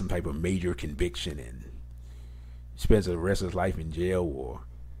guy gets some type of major conviction, and spends the rest of his life in jail, or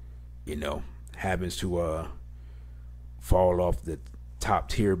happens to fall off the top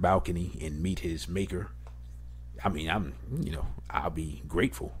tier balcony and meet his maker, I mean, I'll be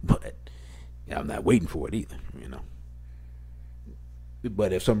grateful, but I'm not waiting for it either.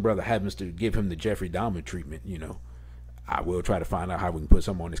 But if some brother happens to give him the Jeffrey Dahmer treatment, I will try to find out how we can put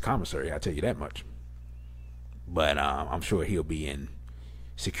something on his commissary. I'll tell you that much. But I'm sure he'll be in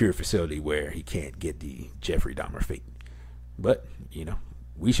secure facility where he can't get the Jeffrey Dahmer fate. But,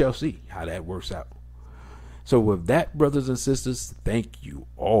 we shall see how that works out. So with that, brothers and sisters, thank you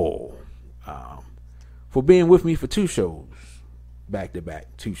all for being with me for 2 shows, back to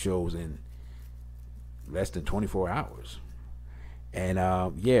back, 2 shows in less than 24 hours. And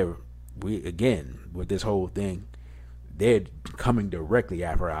we again with this whole thing, they're coming directly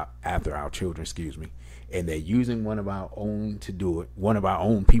after our children, and they're using one of our own to do it. One of our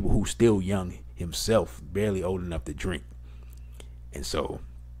own people who's still young himself, barely old enough to drink. And so,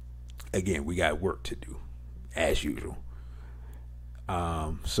 again, we got work to do, as usual.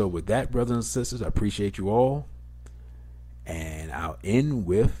 So with that, brothers and sisters, I appreciate you all. And I'll end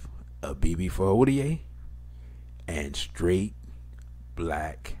with a BB for Hodie and Straight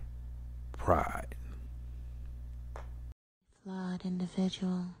Black Pride. Flawed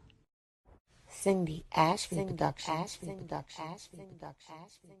individual. Cindy Ashby Productions.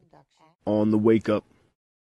 On the wake up.